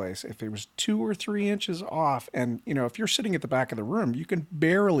in place, if it was 2 or 3 inches off, and if you're sitting at the back of the room, you can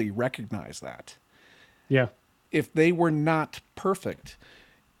barely recognize that. Yeah. If they were not perfect,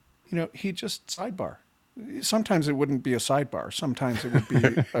 he just sidebar. Sometimes it wouldn't be a sidebar. Sometimes it would be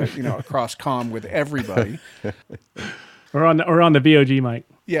a cross comm with everybody. Or on the VOG mic.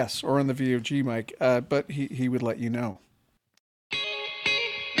 Yes, or on the VOG mic. But he would let you know.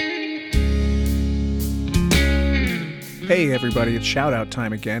 Hey everybody, it's shout out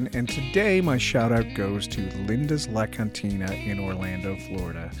time again, and today my shout out goes to Linda's La Cantina in Orlando,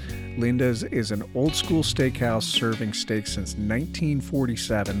 Florida. Linda's is an old school steakhouse serving steaks since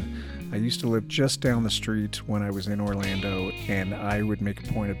 1947. I used to live just down the street when I was in Orlando, and I would make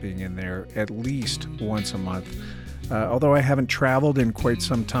a point of being in there at least once a month. Although I haven't traveled in quite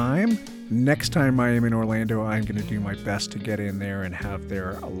some time, next time I am in Orlando, I'm going to do my best to get in there and have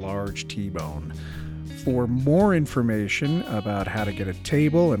their large T-bone. For more information about how to get a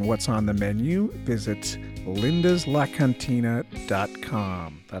table and what's on the menu, visit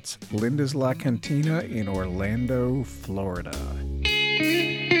lindaslacantina.com. That's Linda's La Cantina in Orlando, Florida.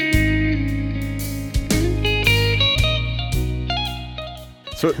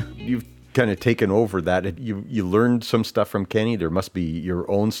 So you've kind of taken over that. You learned some stuff from Kenny. There must be your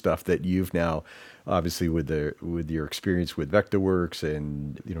own stuff that you've now, obviously with your experience with Vectorworks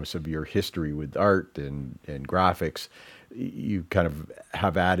and some of your history with art and graphics, you kind of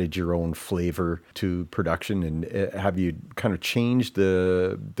have added your own flavor to production. And have you kind of changed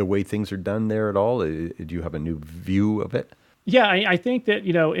the way things are done there at all? Do you have a new view of it? Yeah, I think that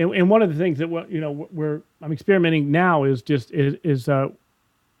and one of the things that I'm experimenting now is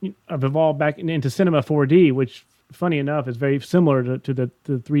I've evolved back into Cinema 4D, which, funny enough, is very similar to the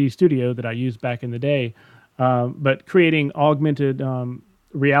 3D Studio that I used back in the day, but creating augmented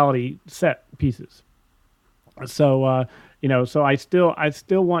reality set pieces. So so I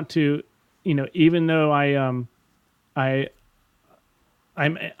still want to, even though I'm a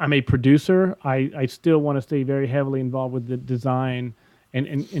producer, I still want to stay very heavily involved with the design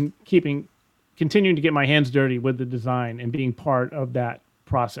and continuing to get my hands dirty with the design and being part of that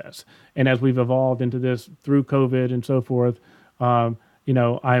process. And as we've evolved into this through COVID and so forth, I'm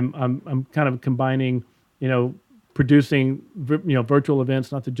kind of combining, producing, virtual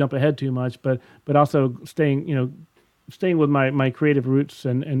events, not to jump ahead too much, but also staying with my creative roots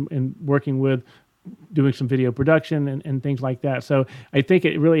and working with doing some video production and things like that. So I think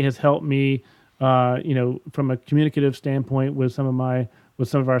it really has helped me, from a communicative standpoint with some of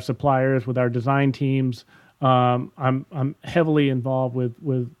our suppliers, with our design teams. I'm heavily involved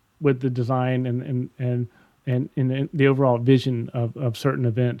with the design and the overall vision of certain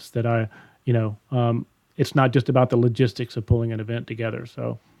events that it's not just about the logistics of pulling an event together.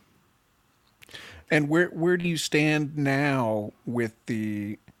 So. And where do you stand now with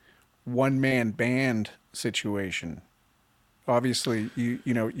the one-man band situation? Obviously,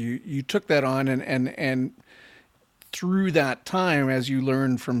 you took that on and through that time, as you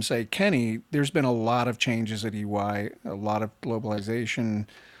learned from, say, Kenny, there's been a lot of changes at EY, a lot of globalization.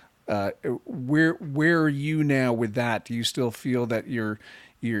 Where are you now with that? Do you still feel that you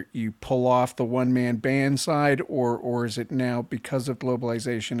pull off the one-man band side, or is it now because of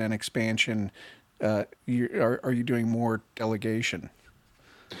globalization and expansion, are you doing more delegation?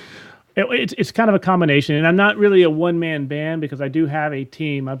 It's kind of a combination, and I'm not really a one-man band because I do have a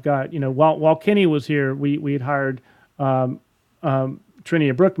team. I've got, while Kenny was here, we had hired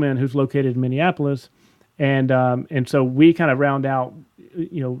Trinia Brookman, who's located in Minneapolis, and so we kind of round out,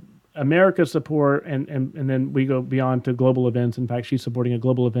 America support, and then we go beyond to global events. In fact, she's supporting a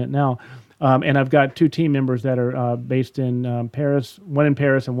global event now, and I've got two team members that are based in Paris, one in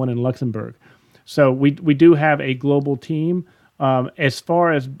Paris and one in Luxembourg. So we do have a global team. As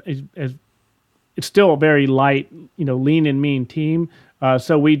far as it's still a very light, lean and mean team.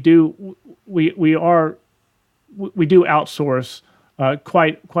 So we do outsource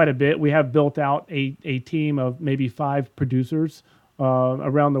quite a bit. We have built out a team of maybe 5 producers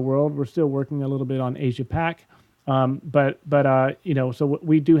around the world. We're still working a little bit on Asia Pac, but so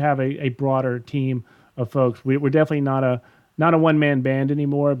we do have a broader team of folks. We're definitely not a one-man band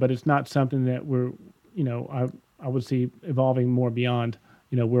anymore, but it's not something that we're I would see evolving more beyond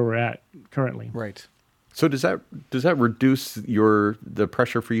where we're at currently. Right. So does that reduce the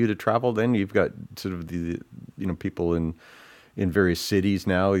pressure for you to travel? Then you've got sort of the people in various cities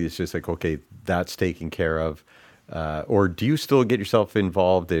now. It's just like, okay, that's taken care of. Or do you still get yourself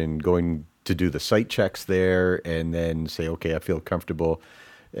involved in going to do the site checks there and then say, okay, I feel comfortable,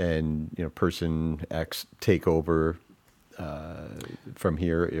 and person X take over from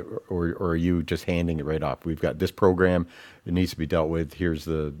here, or are you just handing it right off? We've got this program, it needs to be dealt with. Here's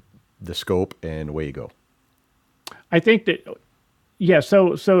the scope, and away you go. I think that, yeah.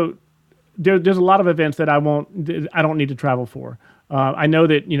 So there's a lot of events that I don't need to travel for. I know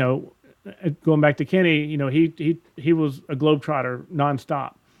that going back to Kenny, he was a globetrotter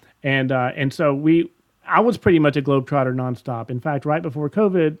nonstop, and so I was pretty much a globetrotter nonstop. In fact, right before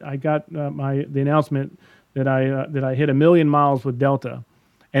COVID, I got the announcement that I hit 1 million miles with Delta,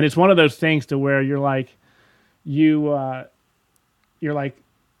 and it's one of those things to where you're like, you're like,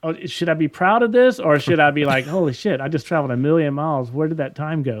 oh, should I be proud of this, or should I be like, holy shit, I just traveled 1 million miles? Where did that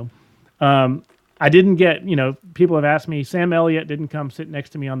time go? I didn't get, people have asked me, Sam Elliott didn't come sit next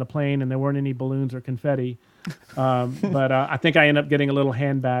to me on the plane and there weren't any balloons or confetti. But I think I ended up getting a little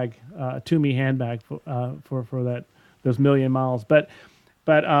handbag, a Toomey handbag for those million miles. But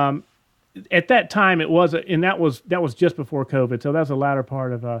at that time it was, and that was just before COVID. So that was the latter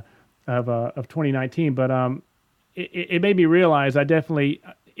part of 2019. But it made me realize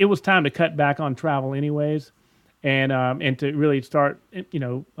it was time to cut back on travel anyways. And to really start,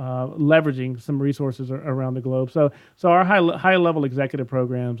 leveraging some resources around the globe. So our high level executive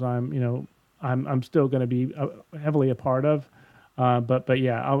programs, I'm still going to be heavily a part of. But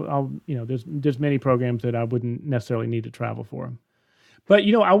yeah, I'll there's many programs that I wouldn't necessarily need to travel for. But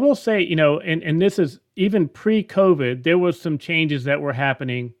I will say, and this is even pre-COVID, there was some changes that were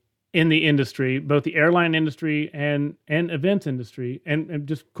happening in the industry, both the airline industry and events industry, and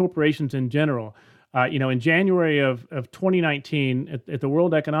just corporations in general. In January of 2019 at the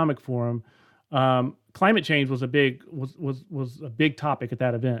World Economic Forum, climate change was a big topic at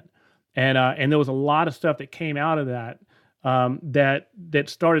that event, and there was a lot of stuff that came out of that that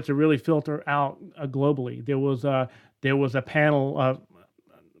started to really filter out globally. There was a panel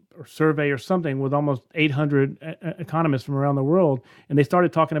or survey or something with almost 800 economists from around the world, and they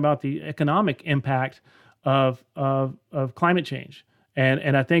started talking about the economic impact of climate change.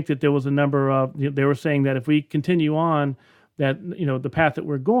 And I think that there was a number of, they were saying that if we continue on that, the path that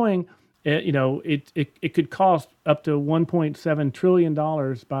we're going, it could cost up to $1.7 trillion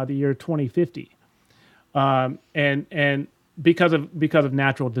by the year 2050. And because of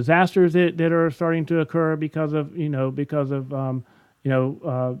natural disasters that are starting to occur because of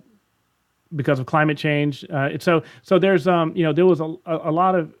climate change. So there's, there was a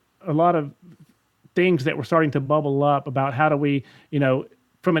lot of things that were starting to bubble up about how do we,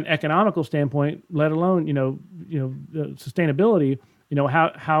 from an economical standpoint, let alone, sustainability,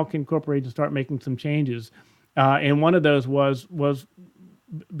 how can corporations start making some changes? And one of those was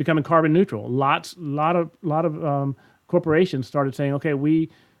becoming carbon neutral. A lot of corporations started saying, okay, we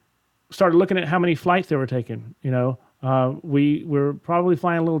started looking at how many flights they were taking. We're probably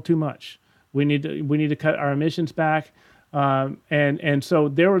flying a little too much. We need to cut our emissions back. And so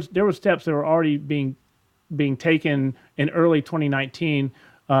there were steps that were already being taken in early 2019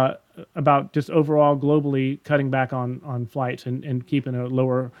 about just overall globally cutting back on flights and keeping a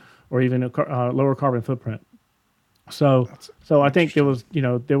lower or even a lower carbon footprint. So I think there was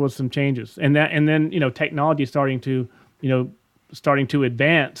some changes, and then technology starting to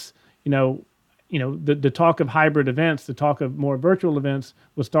advance. The talk of hybrid events, the talk of more virtual events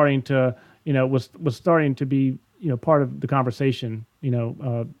was starting to be part of the conversation,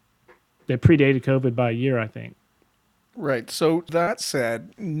 that predated COVID by a year, I think. Right. So that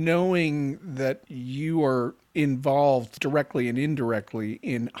said, knowing that you are involved directly and indirectly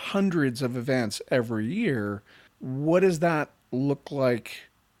in hundreds of events every year, what does that look like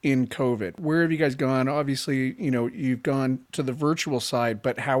in COVID? Where have you guys gone? Obviously, you've gone to the virtual side,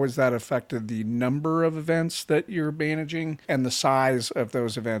 but how has that affected the number of events that you're managing and the size of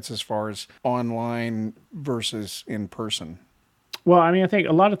those events as far as online versus in person? Well, I think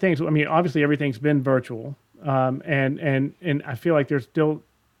a lot of things, obviously everything's been virtual. And I feel like there's still,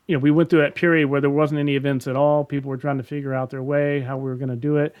 we went through that period where there wasn't any events at all. People were trying to figure out their way, how we were going to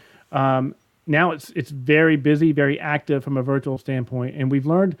do it. Now it's very busy, very active from a virtual standpoint, and we've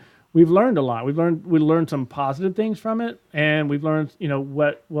learned a lot. We learned some positive things from it, and we've learned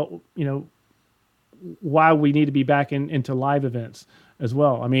why we need to be back into live events as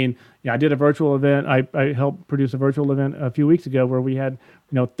well. I did a virtual event. I helped produce a virtual event a few weeks ago where we had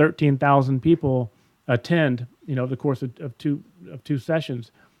 13,000 people attend the course of two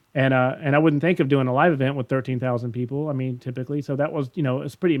sessions. And I wouldn't think of doing a live event with 13,000 people. Typically, so that was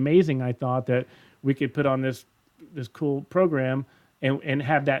it's pretty amazing. I thought that we could put on this cool program and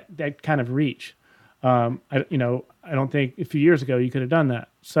have that kind of reach. I don't think a few years ago you could have done that.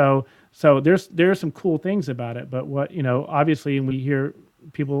 So there's some cool things about it. But what obviously, and we hear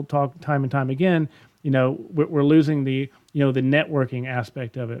people talk time and time again, we're losing the the networking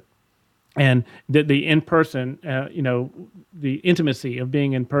aspect of it. And the in-person, the intimacy of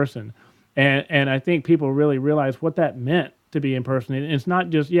being in person. And I think people really realize what that meant to be in person. And it's not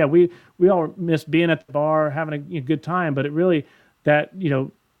just, we all miss being at the bar, having a good time, but it really, that,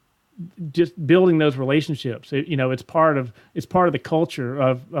 just building those relationships, it's part of the culture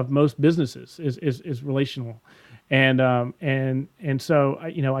of most businesses is relational. And so,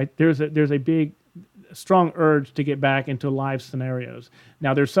 there's a big, strong urge to get back into live scenarios.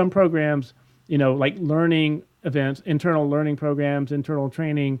 Now, there's some programs, like learning events, internal learning programs, internal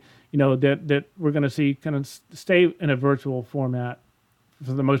training, that we're going to see kind of stay in a virtual format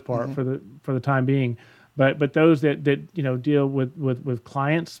for the most part for the time being. But those that deal with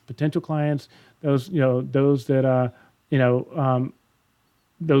clients, potential clients, those that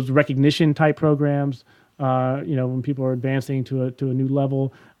those recognition type programs, when people are advancing to a new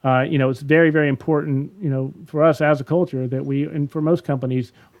level, it's very, very important, for us as a culture that and for most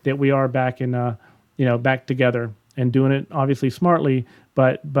companies that we are back back together and doing it obviously smartly,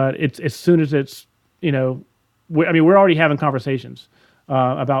 but it's as soon as it's, we're already having conversations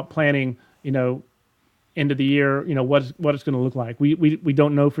about planning, end of the year, what it's going to look like. We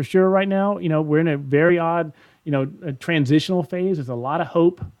don't know for sure right now. We're in a very odd, a transitional phase. There's a lot of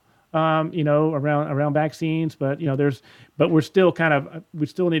hope, around vaccines, but we're still we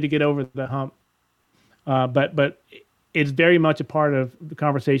still need to get over the hump. But it's very much a part of the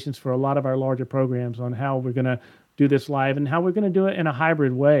conversations for a lot of our larger programs on how we're going to do this live and how we're going to do it in a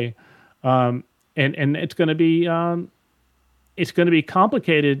hybrid way. And it's going to be,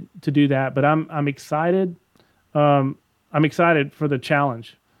 complicated to do that, but I'm excited. I'm excited for the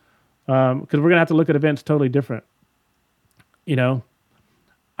challenge, because we're going to have to look at events totally different.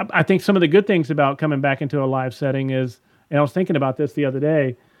 I think some of the good things about coming back into a live setting is, and I was thinking about this the other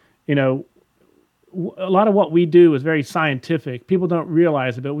day, a lot of what we do is very scientific. People don't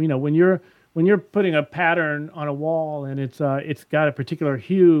realize it, but when you're putting a pattern on a wall and it's got a particular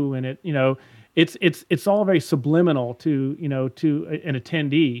hue and it's all very subliminal to an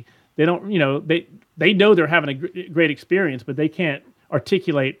attendee. They don't, they know they're having a great experience, but they can't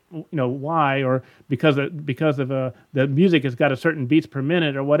articulate, why, or because of the music has got a certain beats per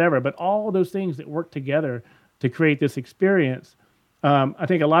minute or whatever. But all those things that work together to create this experience, I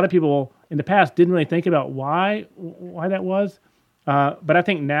think a lot of people in the past didn't really think about why that was. But I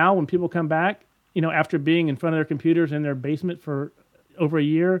think now when people come back, after being in front of their computers in their basement for over a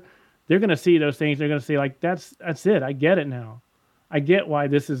year, they're going to see those things. They're going to say, like, that's it. I get it now. I get why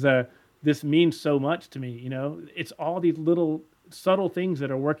this means so much to me. It's all these little subtle things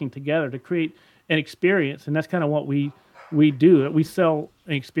that are working together to create an experience. And that's kind of what we do. We sell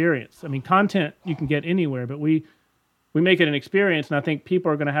an experience. I mean, content you can get anywhere, but we make it an experience. And I think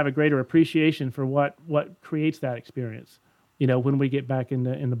people are going to have a greater appreciation for what creates that experience, when we get back in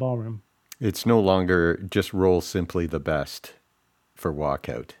the ballroom. It's no longer just roll simply the best for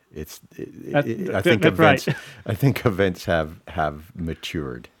walkout. I think events, right. I think events have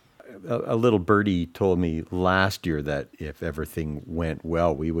matured. A little birdie told me last year that if everything went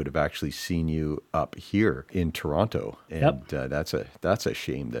well, we would have actually seen you up here in Toronto, and that's a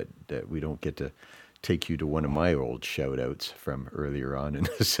shame that we don't get to take you to one of my old shout outs from earlier on in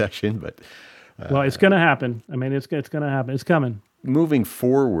the session. But well, it's going to happen. I mean, it's going to happen. It's coming. Moving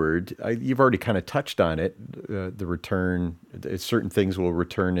forward, you've already kind of touched on it, the return, certain things will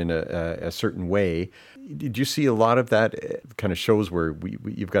return in a certain way. Did you see a lot of that kind of shows where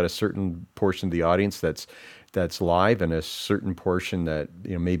you've got a certain portion of the audience that's live and a certain portion that,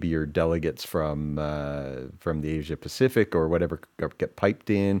 maybe your delegates from the Asia Pacific or whatever get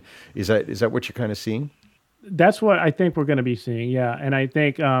piped in? Is that what you're kind of seeing? That's what I think we're going to be seeing, yeah. And I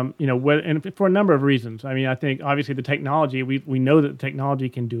think, and for a number of reasons. I mean, I think obviously the technology, we know that the technology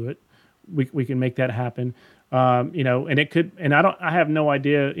can do it. We can make that happen, and it could. And I have no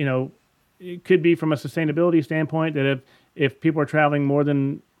idea. It could be from a sustainability standpoint that if people are traveling more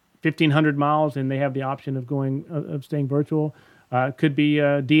than 1,500 miles and they have the option of staying virtual, could be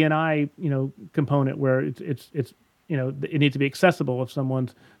a D&I component where it's it needs to be accessible if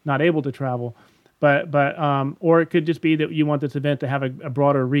someone's not able to travel. But or it could just be that you want this event to have a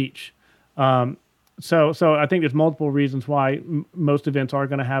broader reach. So I think there's multiple reasons why most events are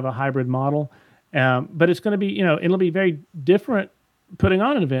going to have a hybrid model. But it's going to be, it'll be very different putting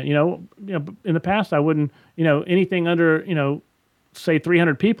on an event. In the past I wouldn't, anything under, say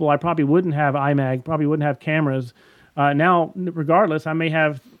 300 people, I probably wouldn't have IMAG, probably wouldn't have cameras. Now, regardless, I may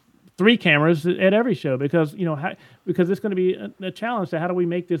have 3 cameras at every show because it's going to be a challenge to how do we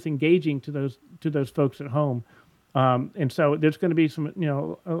make this engaging to those folks at home, and so there's going to be some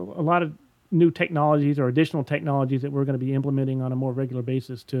a lot of new technologies or additional technologies that we're going to be implementing on a more regular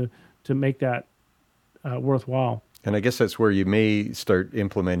basis to make that worthwhile. And I guess that's where you may start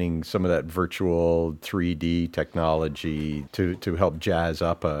implementing some of that virtual 3D technology to help jazz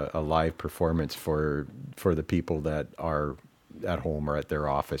up a live performance for the people that are at home or at their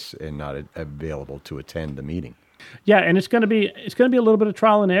office and not available to attend the meeting. Yeah, and it's going to be a little bit of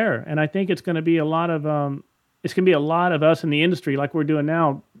trial and error, and I think it's going to be a lot of us in the industry like we're doing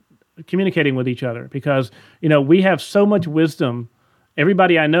now, communicating with each other because we have so much wisdom.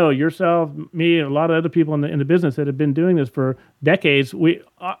 Everybody I know, yourself, me, a lot of other people in the business that have been doing this for decades.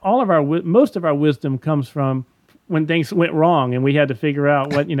 Most of our wisdom comes from when things went wrong and we had to figure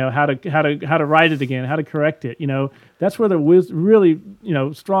out what, how to write it again, how to correct it. That's where the really,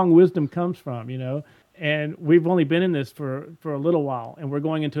 strong wisdom comes from. And we've only been in this for a little while, and we're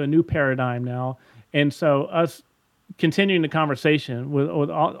going into a new paradigm now. And so us continuing the conversation with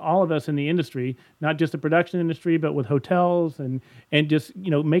all of us in the industry, not just the production industry, but with hotels and just,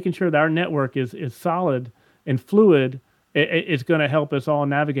 making sure that our network is solid and fluid, it's going to help us all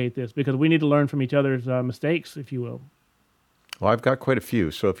navigate this, because we need to learn from each other's mistakes, if you will. Well, I've got quite a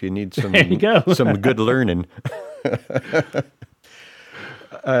few, so if you need some some good learning.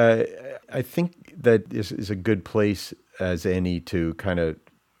 I think that is a good place as any to kind of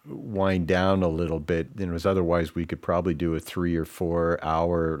wind down a little bit. As otherwise we could probably do a 3 or 4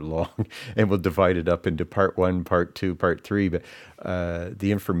 hour long, and we'll divide it up into part 1, part 2, part 3. But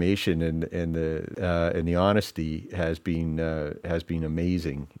the information and the honesty has been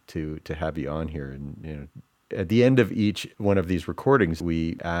amazing to have you on here. And at the end of each one of these recordings,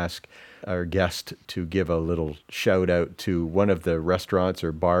 we ask our guest to give a little shout out to one of the restaurants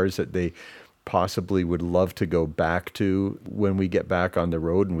or bars that they possibly would love to go back to when we get back on the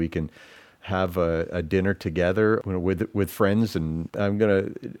road, and we can have a dinner together with friends. And I'm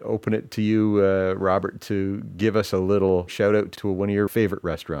going to open it to you, Robert, to give us a little shout out to one of your favorite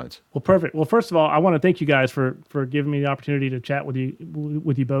restaurants. Well, perfect. Well, first of all, I want to thank you guys for giving me the opportunity to chat with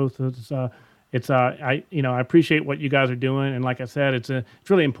you both. I appreciate what you guys are doing, and like I said, it's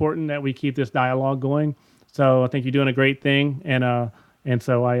really important that we keep this dialogue going. So I think you're doing a great thing, and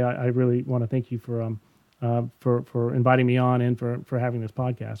so I really want to thank you for inviting me on and for having this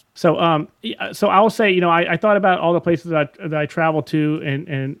podcast. So I'll say, I thought about all the places that I travel to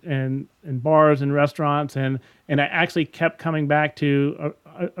and bars and restaurants, and I actually kept coming back to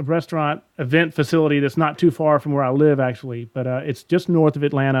a restaurant event facility that's not too far from where I live, actually, but it's just north of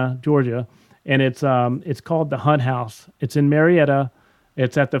Atlanta, Georgia. And it's called the Hunt House. It's in Marietta.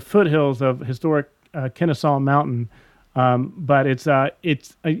 It's at the foothills of historic Kennesaw Mountain. But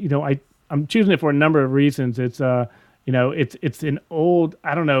I'm choosing it for a number of reasons. It's an old,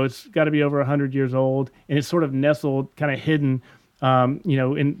 I don't know, it's got to be over 100 years old, and it's sort of nestled, kind of hidden,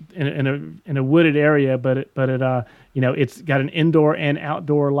 in a wooded area. But it's got an indoor and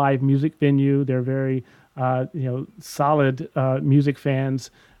outdoor live music venue. They're very, solid music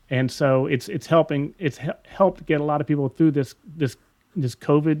fans. And so it's helped get a lot of people through this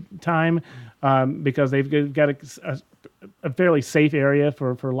COVID time, because they've got a fairly safe area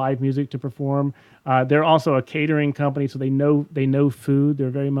for live music to perform. They're also a catering company, so they know food. They're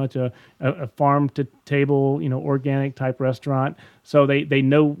very much a farm to table, organic type restaurant. So they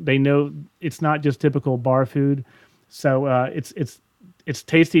know it's not just typical bar food. So it's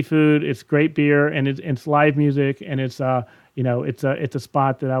tasty food, it's great beer, and it's live music, and it's a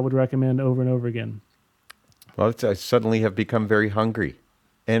spot that I would recommend over and over again. Well, I suddenly have become very hungry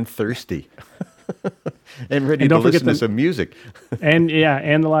and thirsty and ready to listen to some music. and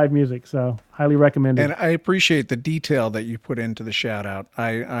the live music. So highly recommended. And I appreciate the detail that you put into the shout out.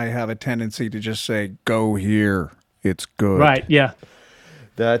 I have a tendency to just say, go here. It's good. Right. Yeah.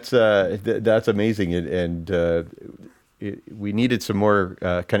 That's amazing. And we needed some more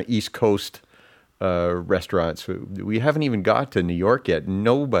kind of East Coast restaurants. We haven't even got to New York yet.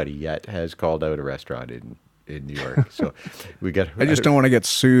 Nobody yet has called out a restaurant in New York. So we got. I just don't want to get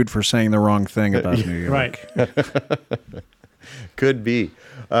sued for saying the wrong thing about New York. Right. Could be.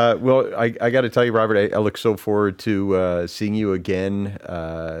 Well, I got to tell you, Robert, I look so forward to seeing you again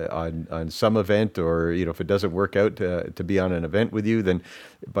on some event, or if it doesn't work out to be on an event with you, then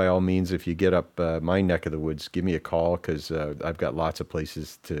by all means, if you get up my neck of the woods, give me a call, because I've got lots of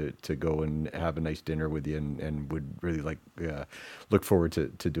places to go and have a nice dinner with you, and would really look forward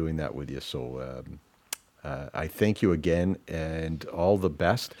to doing that with you. So I thank you again, and all the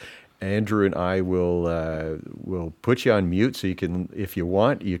best. Andrew and I will put you on mute, so you can, if you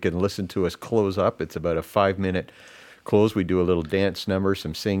want, you can listen to us close up. It's about a 5-minute close. We do a little dance number,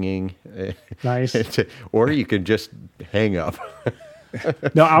 some singing. Nice. Or you can just hang up.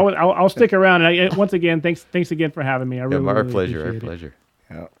 No, I'll stick around. And once again, thanks again for having me. I really, our really pleasure. Our appreciate it.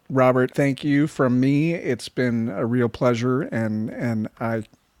 pleasure. Robert, thank you from me. It's been a real pleasure, and I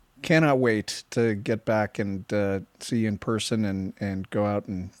cannot wait to get back and see you in person and go out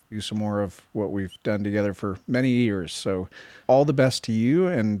and do some more of what we've done together for many years. So all the best to you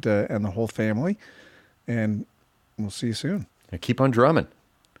and the whole family, and we'll see you soon. And keep on drumming.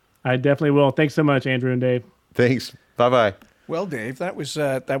 I definitely will. Thanks so much, Andrew and Dave. Thanks. Bye-bye. Well, Dave, that was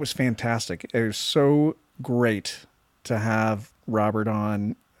fantastic. It was so great to have Robert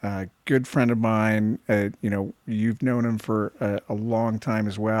on. A good friend of mine. You've known him for a long time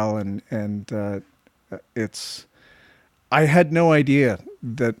as well, and it's I had no idea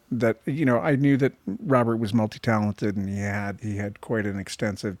that I knew that Robert was multi-talented and he had quite an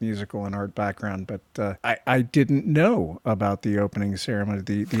extensive musical and art background, but I didn't know about the opening ceremony,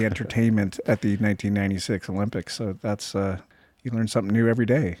 the entertainment at the 1996 Olympics. So that's you learn something new every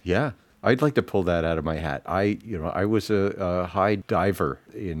day. Yeah. I'd like to pull that out of my hat. I was a high diver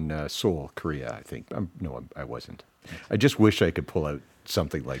in Seoul, Korea, I think. No, I wasn't. I just wish I could pull out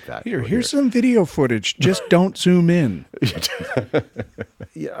something like that. Here's some video footage. Just don't zoom in.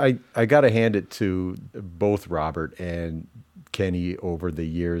 Yeah, I got to hand it to both Robert and Kenny over the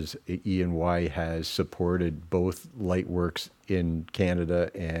years. E&Y has supported both Lightworks in Canada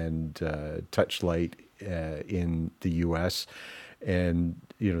and Touchlight in the U.S., and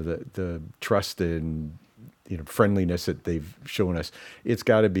the trust and friendliness that they've shown us. It's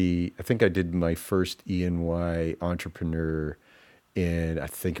got to be. I think I did my first E&Y entrepreneur in, I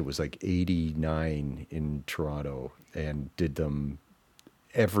think it was like 89 in Toronto, and did them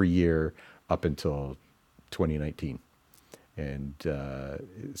every year up until 2019. And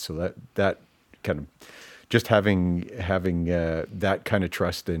so that kind of just having that kind of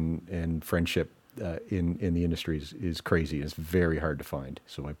trust and friendship in the industry is crazy. It's very hard to find.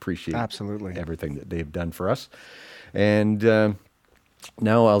 So I appreciate absolutely everything that they've done for us. And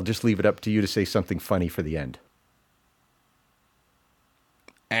now I'll just leave it up to you to say something funny for the end.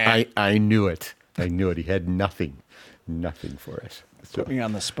 I knew it. I knew it. He had nothing for us. Put me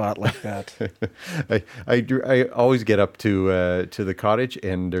on the spot like that. I always get up to the cottage,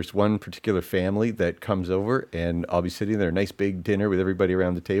 and there's one particular family that comes over, and I'll be sitting there, a nice big dinner with everybody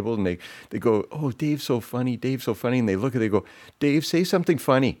around the table, and they go, "Oh, Dave's so funny, Dave's so funny," and they look at, they go, "Dave, say something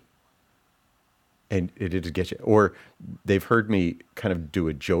funny." And it just gets you. Or they've heard me kind of do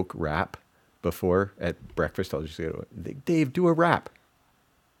a joke rap before at breakfast. I'll just go, "Dave, do a rap."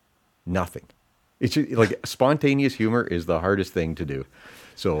 Nothing. It's just, like, spontaneous humor is the hardest thing to do.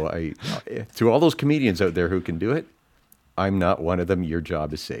 So to all those comedians out there who can do it, I'm not one of them. Your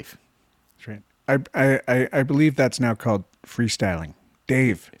job is safe. That's right. I believe that's now called freestyling.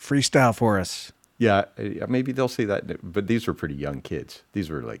 Dave, freestyle for us. Yeah, maybe they'll say that. But these were pretty young kids. These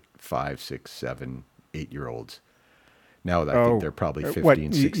were like 5, 6, 7, 8-year-olds. Now I think they're probably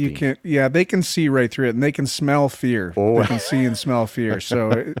 15, 16. You can, they can see right through it, and they can smell fear. Oh. They can see and smell fear.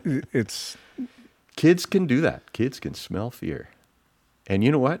 So it's... Kids can do that. Kids can smell fear. And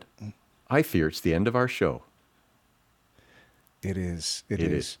you know what? I fear it's the end of our show. It is. It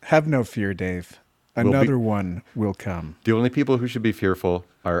is. Have no fear, Dave. Another one will come. The only people who should be fearful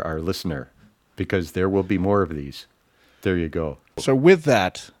are our listener, because there will be more of these. There you go. So with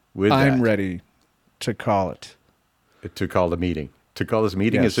that, I'm ready to call it. To call the meeting. To call this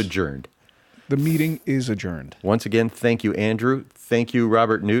meeting is adjourned. The meeting is adjourned. Once again, thank you, Andrew. Thank you,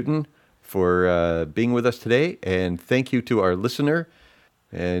 Robert Newton, for being with us today. And thank you to our listener.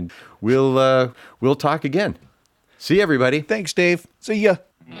 And we'll talk again. See you, everybody. Thanks, Dave. See ya.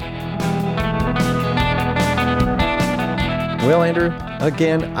 Well, Andrew,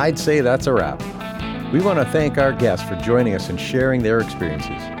 again, I'd say that's a wrap. We want to thank our guests for joining us and sharing their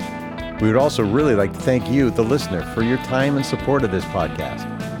experiences. We would also really like to thank you, the listener, for your time and support of this podcast.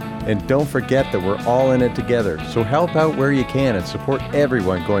 And don't forget that we're all in it together, so help out where you can and support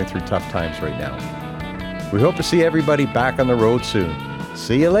everyone going through tough times right now. We hope to see everybody back on the road soon.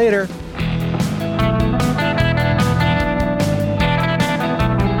 See you later.